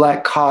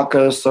Black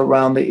caucus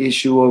around the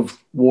issue of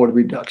ward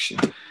reduction.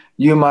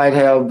 You might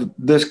have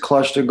this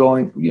cluster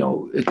going,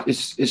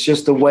 it's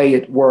just the way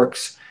it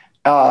works.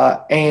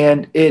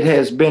 And it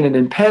has been an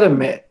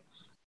impediment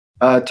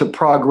to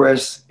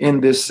progress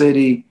in this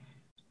city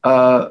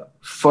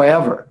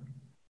forever.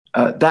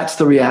 That's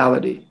the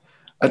reality.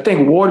 I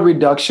think ward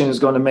reduction is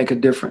going to make a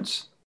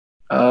difference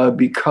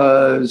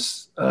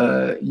because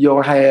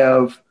you'll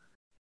have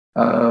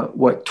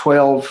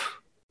 12,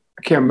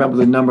 I can't remember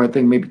the number, I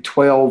think maybe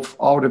 12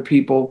 older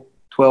people,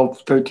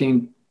 12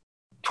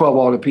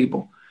 older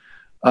people,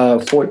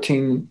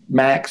 14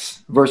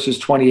 max versus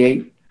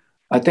 28.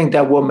 I think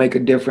that will make a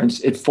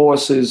difference. It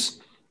forces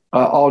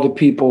older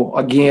people,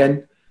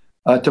 again,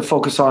 to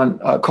focus on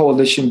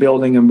coalition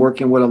building and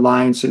working with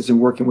alliances and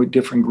working with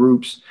different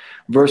groups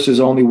versus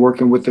only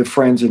working with their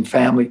friends and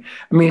family.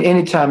 I mean,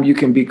 anytime you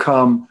can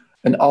become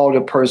an older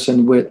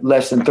person with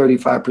less than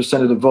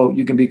 35% of the vote,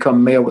 you can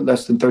become mayor with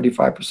less than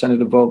 35% of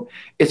the vote,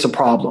 it's a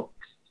problem.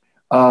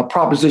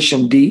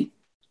 Proposition D,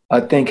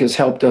 I think, has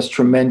helped us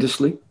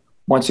tremendously.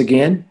 Once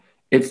again,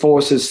 it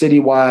forces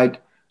citywide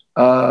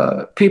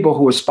people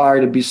who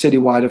aspire to be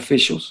citywide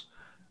officials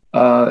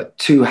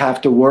to have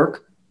to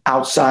work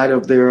outside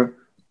of their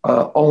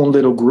own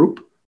little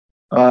group.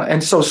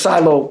 And so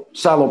silo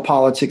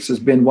politics has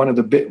been one of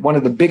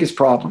the biggest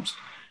problems.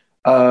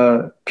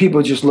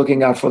 People just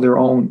looking out for their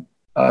own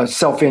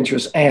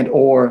self-interest and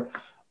or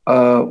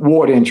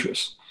ward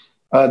interests.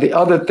 The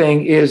other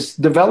thing is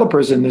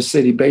developers in this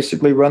city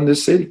basically run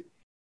this city.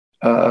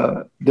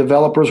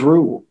 Developers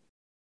rule.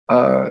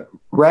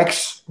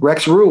 Rex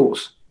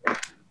rules.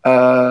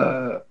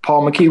 Paul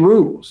McKee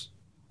rules.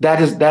 That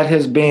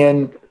has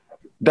been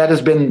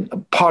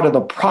part of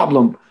the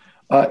problem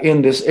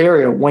in this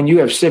area. When you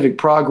have Civic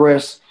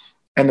Progress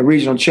and the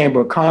Regional Chamber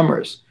of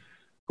Commerce,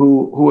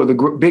 who are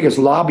the biggest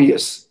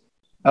lobbyists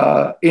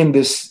in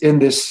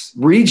this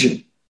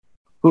region,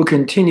 who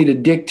continue to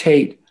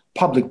dictate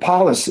public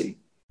policy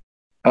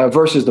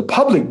versus the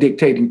public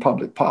dictating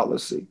public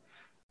policy,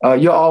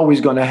 you're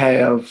always going to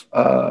have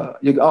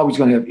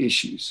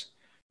issues.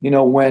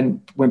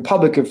 When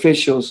public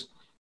officials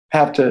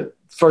have to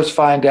first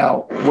find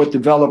out what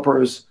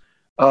developers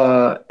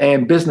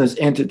and business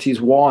entities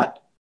want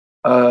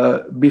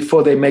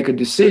before they make a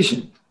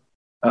decision,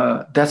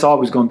 that's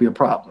always going to be a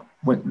problem.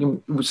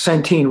 When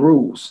Centene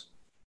rules,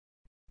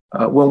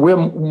 when we're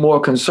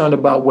more concerned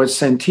about what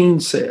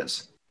Centene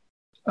says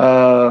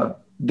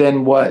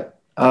than what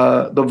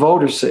the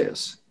voter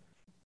says,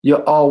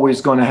 you're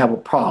always going to have a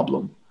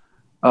problem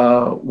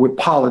with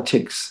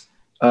politics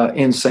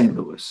in St.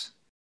 Louis.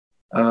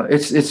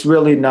 It's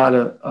really not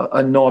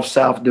a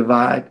north-south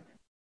divide.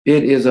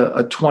 It is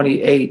a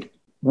 28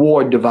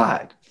 ward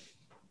divide.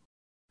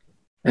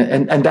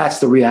 And that's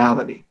the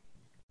reality.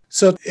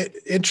 So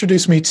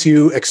introduce me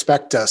to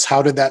Expect Us.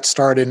 How did that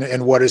start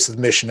and what is the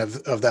mission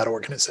of that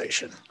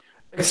organization?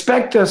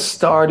 Expect Us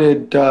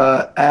started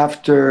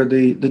after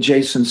the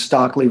Jason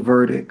Stockley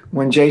verdict,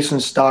 when Jason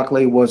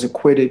Stockley was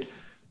acquitted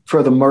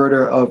for the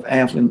murder of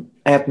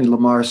Anthony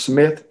Lamar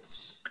Smith,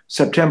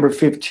 September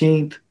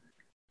 15th,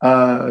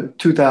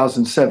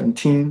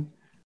 2017.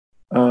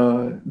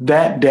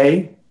 That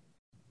day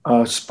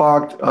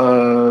sparked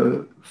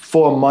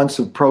 4 months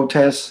of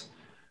protests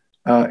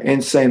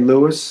in St.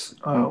 Louis.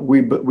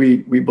 We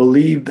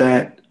believe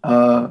that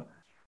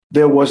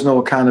there was no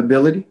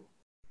accountability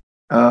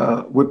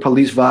with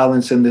police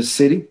violence in this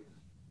city.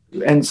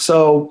 And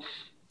so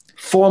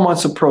 4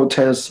 months of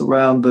protests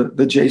around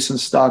the Jason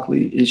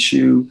Stockley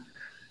issue.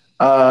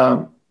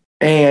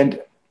 And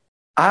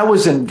I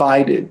was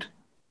invited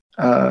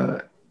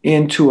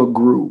into a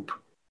group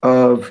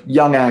of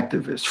young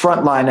activists,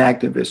 frontline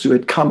activists who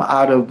had come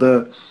out of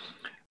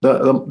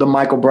the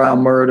Michael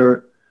Brown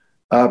murder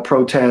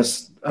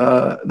protests,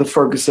 the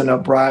Ferguson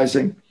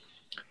uprising.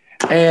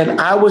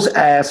 And I was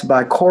asked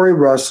by Corey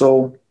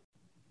Russell,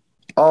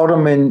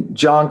 Alderman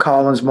John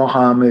Collins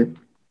Mohammed,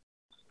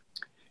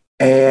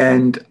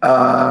 and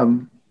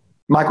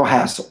Michael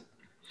Hassel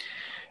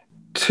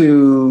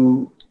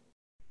to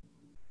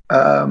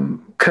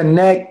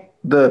connect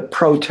the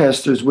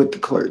protesters with the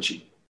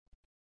clergy.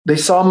 They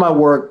saw my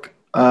work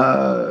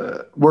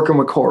working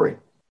with Corey,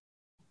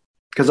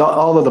 because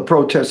all of the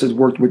protesters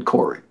worked with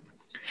Corey.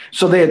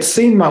 So they had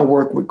seen my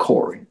work with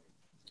Corey,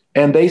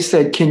 and they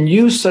said, can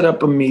you set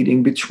up a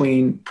meeting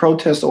between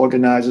protest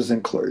organizers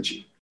and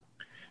clergy?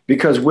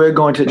 Because we're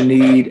going to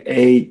need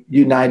a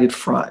united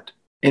front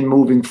in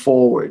moving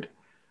forward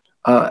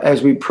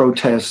as we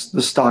protest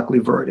the Stockley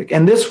verdict.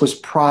 And this was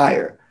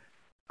prior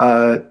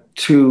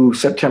to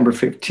September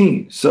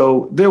 15th.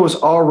 So there was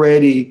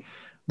already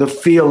the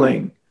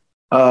feeling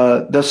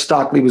that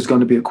Stockley was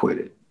going to be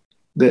acquitted.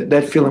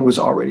 That feeling was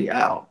already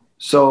out.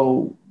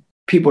 So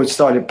people had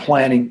started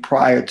planning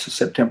prior to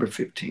September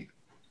 15th.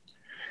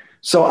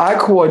 So I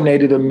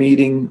coordinated a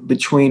meeting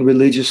between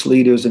religious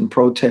leaders and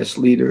protest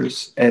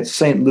leaders at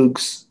St.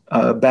 Luke's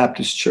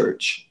Baptist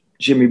Church.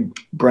 Jimmy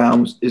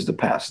Brown is the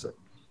pastor.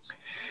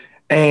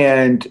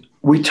 And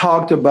we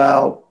talked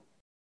about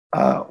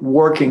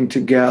working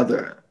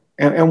together.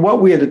 And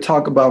what we had to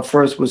talk about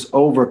first was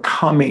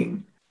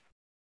overcoming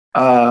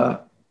a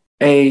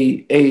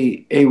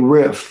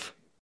rift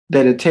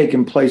that had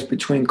taken place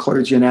between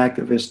clergy and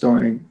activists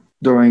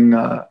during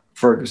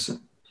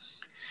Ferguson.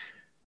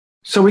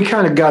 So we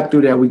kind of got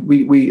through that.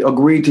 We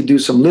agreed to do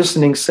some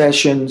listening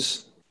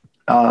sessions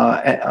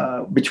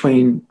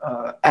between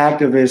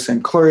activists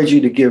and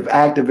clergy to give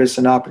activists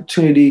an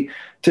opportunity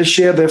to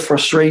share their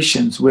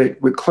frustrations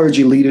with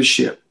clergy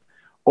leadership,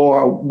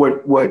 or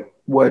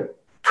what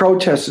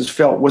protesters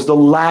felt was the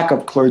lack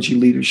of clergy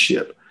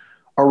leadership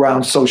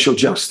around social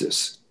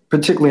justice,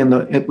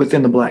 particularly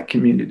within the Black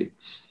community.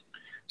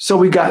 So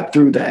we got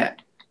through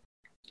that,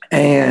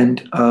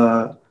 and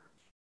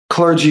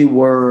clergy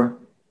were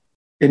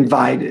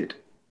invited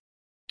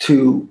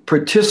to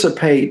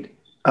participate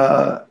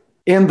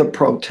in the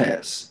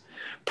protests,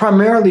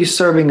 primarily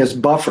serving as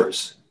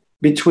buffers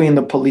between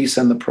the police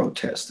and the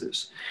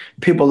protesters.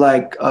 People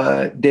like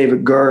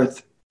David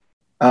Girth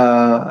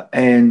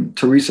and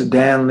Teresa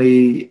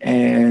Danley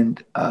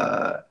and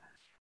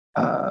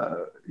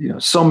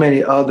so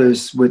many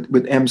others with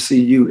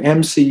MCU.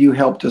 MCU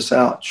helped us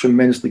out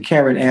tremendously.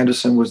 Karen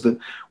Anderson was the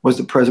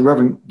president.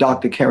 Reverend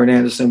Dr. Karen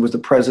Anderson was the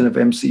president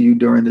of MCU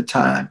during the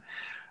time.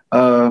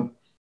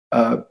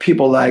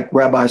 People like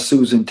Rabbi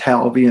Susan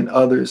Talvey and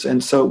others.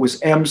 And so it was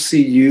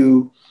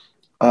MCU,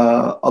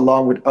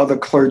 along with other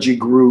clergy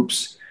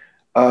groups,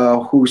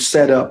 who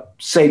set up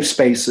safe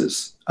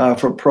spaces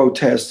for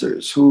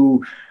protesters,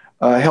 who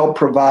helped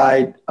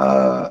provide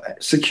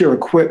secure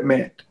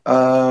equipment,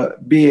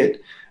 be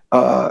it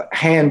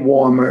hand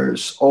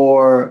warmers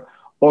or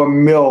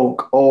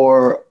milk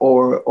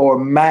or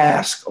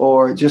mask,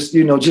 or just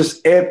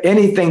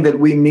anything that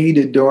we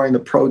needed during the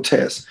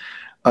protests.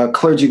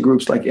 Clergy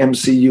groups like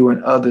MCU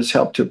and others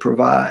helped to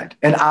provide.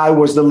 And I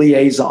was the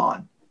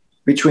liaison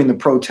between the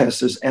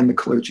protesters and the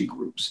clergy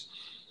groups.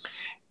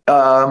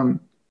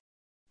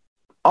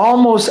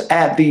 Almost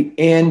at the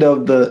end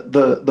of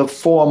the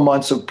 4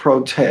 months of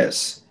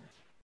protests,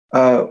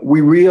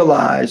 we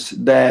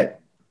realized that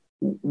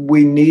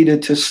we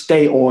needed to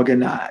stay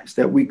organized,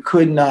 that we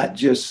could not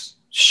just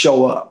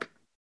show up.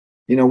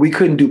 We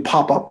couldn't do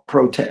pop-up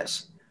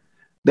protests,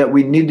 that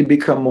we need to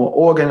become more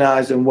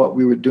organized in what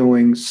we were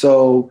doing.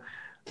 So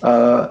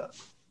Lala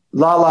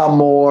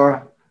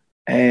Moore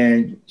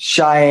and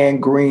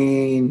Cheyenne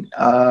Green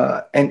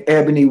and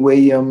Ebony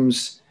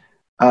Williams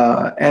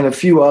and a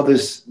few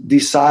others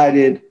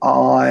decided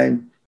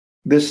on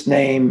this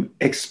name,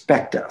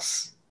 Expect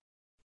Us.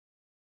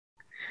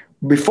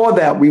 Before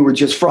that, we were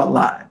just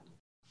Frontline.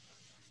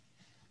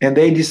 And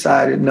they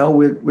decided, no,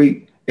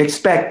 we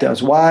expect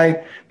us.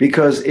 Why?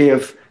 Because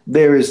if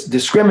there is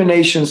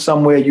discrimination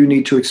somewhere, you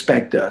need to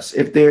expect us.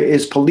 If there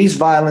is police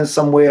violence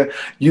somewhere,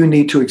 you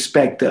need to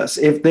expect us.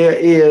 If there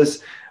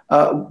is,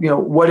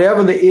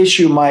 whatever the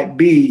issue might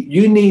be,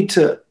 you need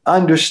to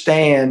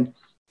understand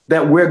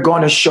that we're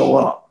going to show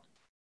up.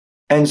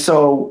 And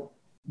so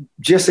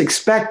just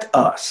expect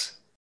us.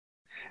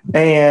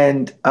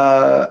 And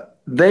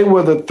they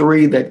were the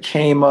three that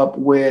came up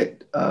with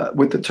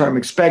the term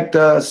expect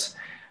us.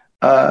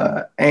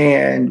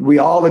 And we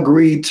all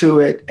agreed to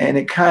it, and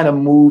it kind of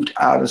moved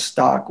out of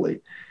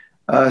Stockley.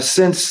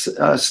 Since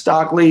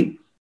Stockley,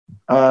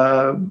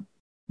 the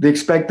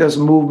Expect Us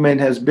movement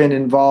has been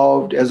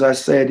involved, as I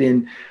said,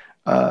 in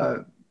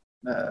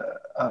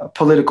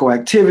political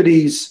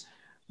activities,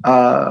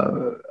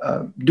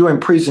 doing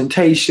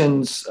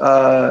presentations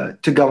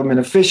to government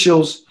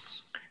officials,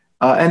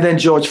 and then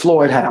George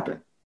Floyd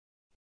happened.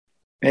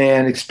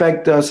 And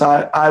Expect Us,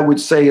 I would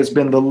say, has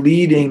been the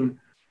leading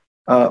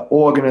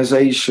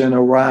organization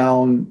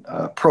around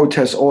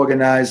protest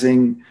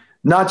organizing,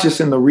 not just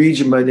in the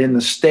region but in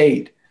the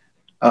state,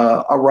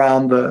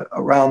 around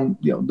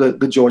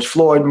the George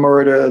Floyd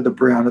murder, the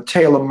Breonna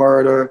Taylor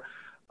murder,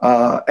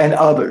 and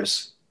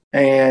others.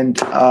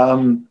 And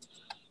I'm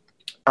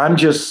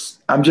just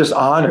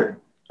honored,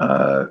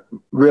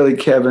 really,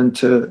 Kevin,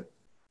 to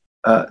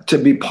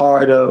be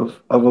part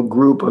of a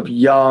group of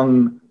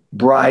young,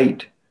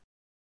 bright,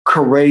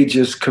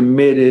 courageous,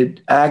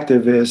 committed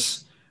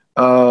activists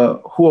who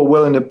are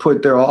willing to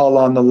put their all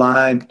on the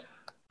line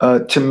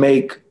to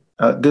make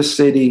this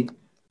city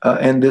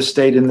and this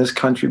state and this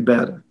country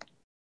better.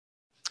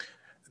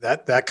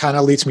 That kind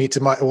of leads me to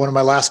one of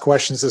my last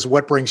questions is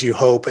what brings you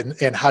hope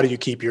and how do you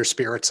keep your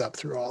spirits up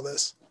through all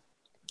this?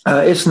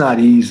 It's not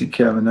easy,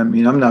 Kevin. I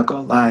mean, I'm not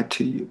going to lie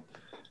to you.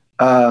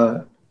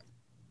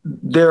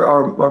 There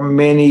are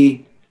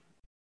many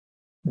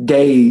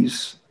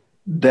days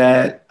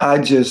that I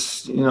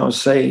just,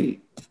 say,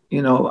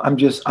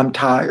 I'm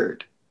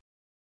tired.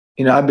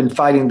 I've been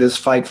fighting this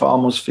fight for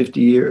almost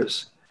 50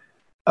 years.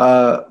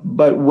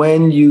 But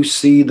when you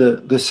see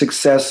the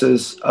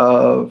successes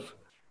of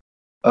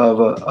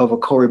a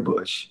Cori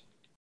Bush,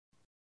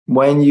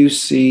 when you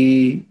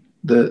see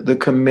the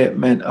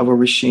commitment of a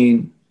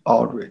Rasheen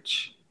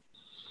Aldridge,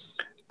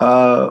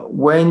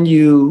 when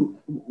you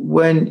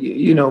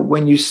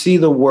see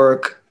the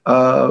work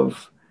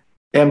of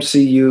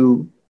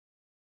MCU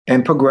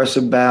and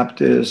Progressive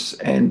Baptists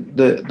and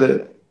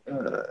the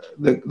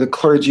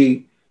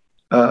clergy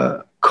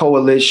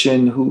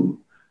coalition who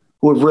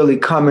have really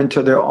come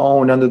into their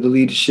own under the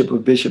leadership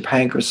of Bishop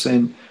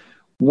Hankerson,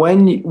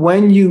 when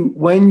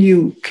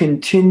you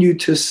continue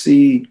to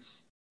see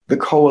the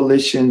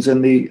coalitions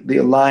and the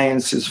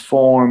alliances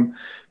form,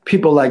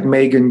 people like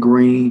Megan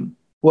Green,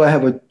 who I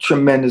have a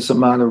tremendous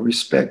amount of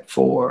respect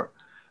for,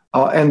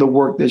 and the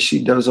work that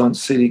she does on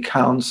city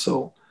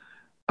council,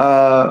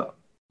 the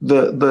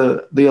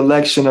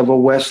election of a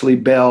Wesley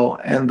Bell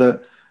and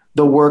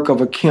the work of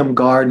a Kim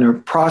Gardner,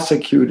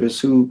 prosecutors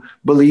who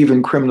believe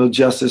in criminal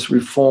justice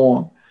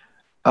reform.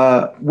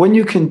 When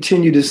you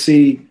continue to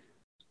see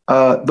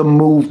the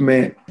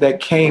movement that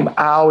came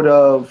out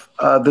of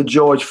the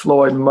George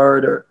Floyd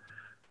murder,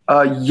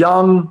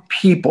 young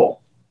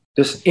people,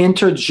 this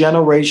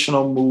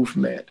intergenerational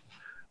movement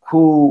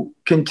who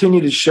continue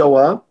to show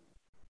up,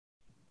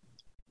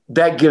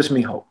 that gives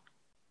me hope.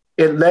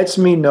 It lets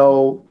me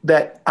know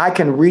that I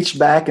can reach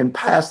back and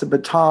pass the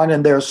baton,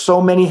 and there are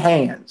so many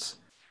hands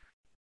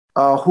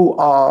who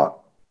are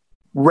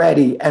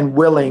ready and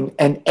willing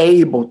and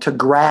able to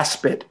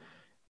grasp it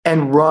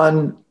and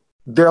run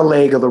their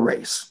leg of the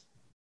race,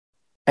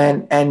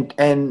 and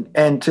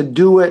to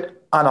do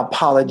it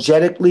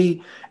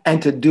unapologetically,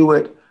 and to do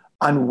it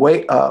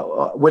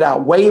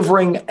without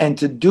wavering, and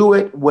to do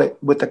it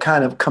with the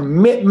kind of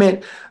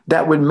commitment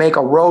that would make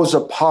a Rosa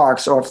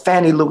Parks or a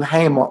Fannie Lou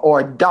Hamer or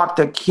a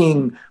Dr.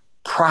 King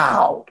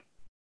proud.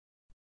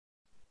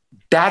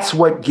 That's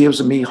what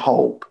gives me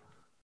hope.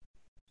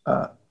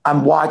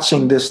 I'm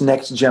watching this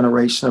next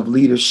generation of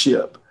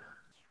leadership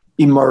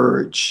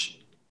emerge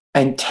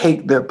and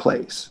take their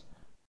place.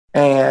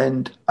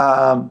 And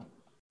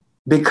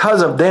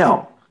because of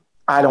them,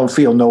 I don't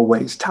feel no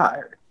ways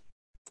tired.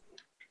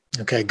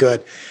 Okay,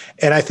 good.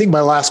 And I think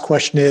my last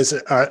question is,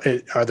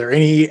 are there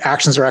any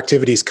actions or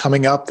activities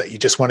coming up that you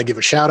just want to give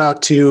a shout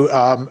out to,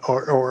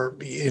 or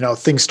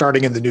things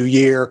starting in the new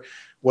year?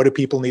 What do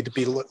people need to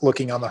be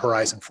looking on the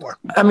horizon for?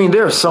 I mean,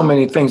 there are so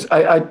many things.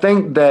 I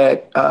think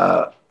that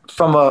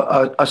from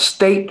a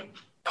state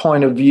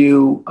point of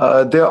view,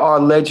 there are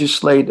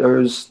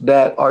legislators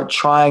that are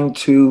trying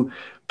to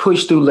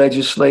push through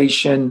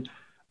legislation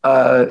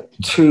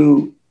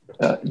to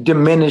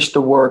diminish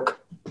the work,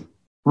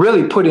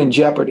 really put in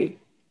jeopardy,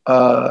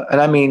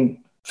 and I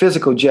mean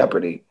physical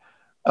jeopardy,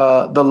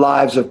 the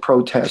lives of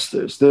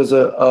protesters. There's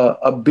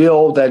a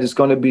bill that is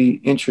going to be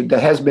that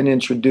has been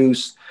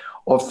introduced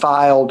or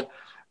filed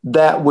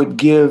that would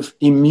give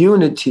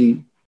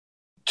immunity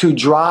to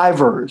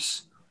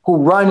drivers who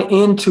run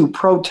into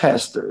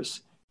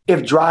protesters.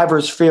 If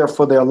drivers fear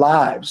for their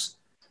lives,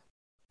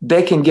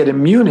 they can get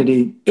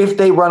immunity if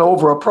they run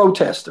over a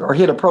protester or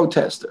hit a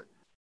protester.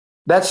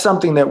 That's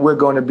something that we're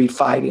going to be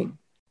fighting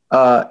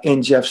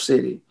in Jeff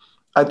City.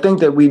 I think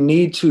that we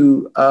need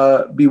to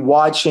be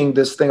watching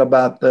this thing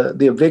about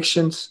the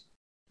evictions.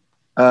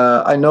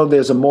 I know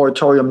there's a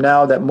moratorium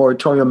now. That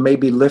moratorium may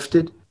be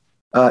lifted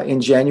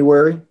in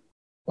January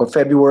or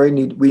February.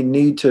 We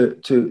need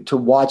to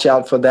watch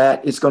out for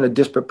that. It's going to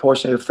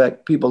disproportionately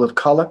affect people of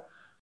color.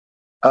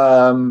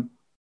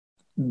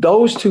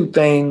 Those two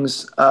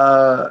things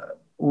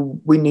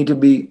we need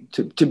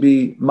to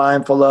be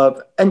mindful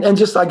of. And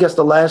just, I guess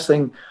the last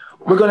thing,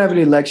 we're going to have an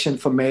election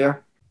for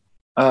mayor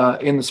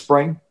in the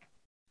spring.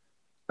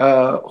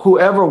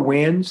 Whoever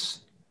wins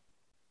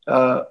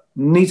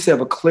needs to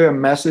have a clear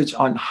message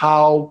on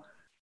how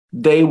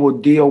they will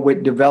deal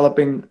with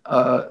developing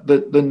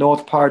the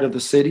north part of the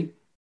city.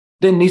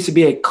 There needs to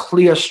be a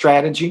clear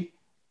strategy,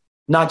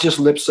 not just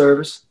lip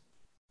service,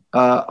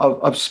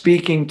 of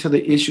speaking to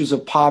the issues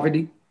of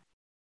poverty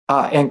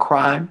and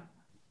crime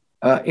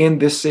in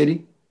this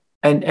city.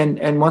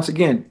 And once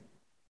again,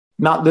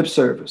 not lip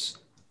service.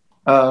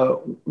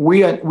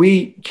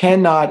 We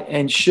cannot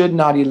and should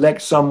not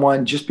elect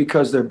someone just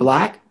because they're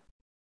Black.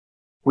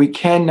 We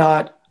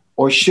cannot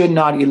or should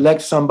not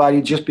elect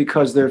somebody just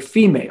because they're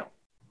female.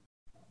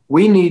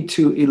 We need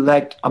to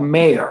elect a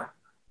mayor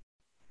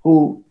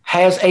who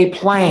has a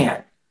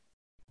plan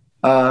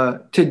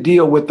to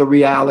deal with the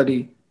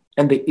reality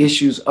and the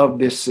issues of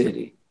this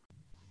city.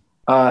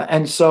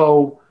 And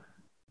so,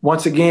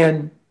 once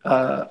again,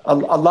 a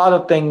lot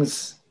of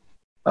things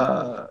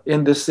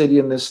in this city,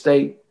 in this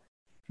state,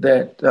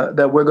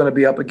 that we're going to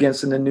be up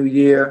against in the new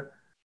year.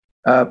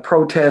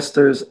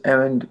 Protesters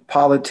and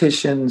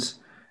politicians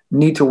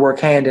need to work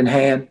hand in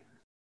hand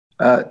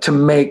to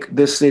make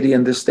this city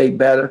and this state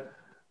better.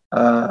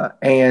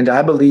 And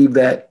I believe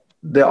that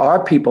there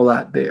are people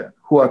out there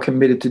who are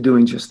committed to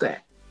doing just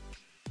that.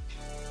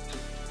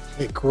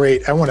 Okay,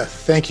 great. I want to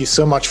thank you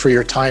so much for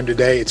your time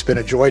today. It's been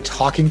a joy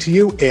talking to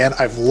you, and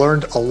I've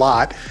learned a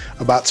lot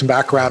about some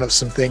background of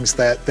some things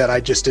that I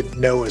just didn't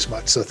know as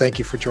much. So thank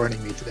you for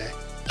joining me today.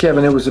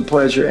 Kevin, it was a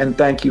pleasure, and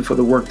thank you for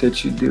the work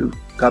that you do.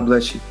 God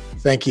bless you.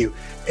 Thank you.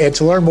 And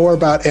to learn more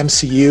about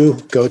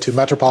MCU, go to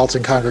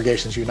Metropolitan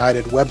Congregations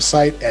United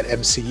website at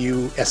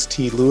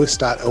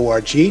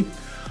mcustlewis.org.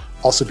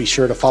 Also be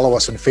sure to follow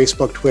us on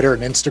Facebook, Twitter,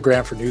 and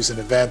Instagram for news and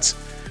events.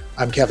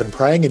 I'm Kevin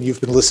Prang, and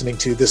you've been listening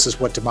to This Is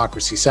What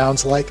Democracy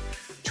Sounds Like.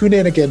 Tune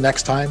in again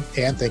next time,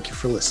 and thank you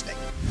for listening.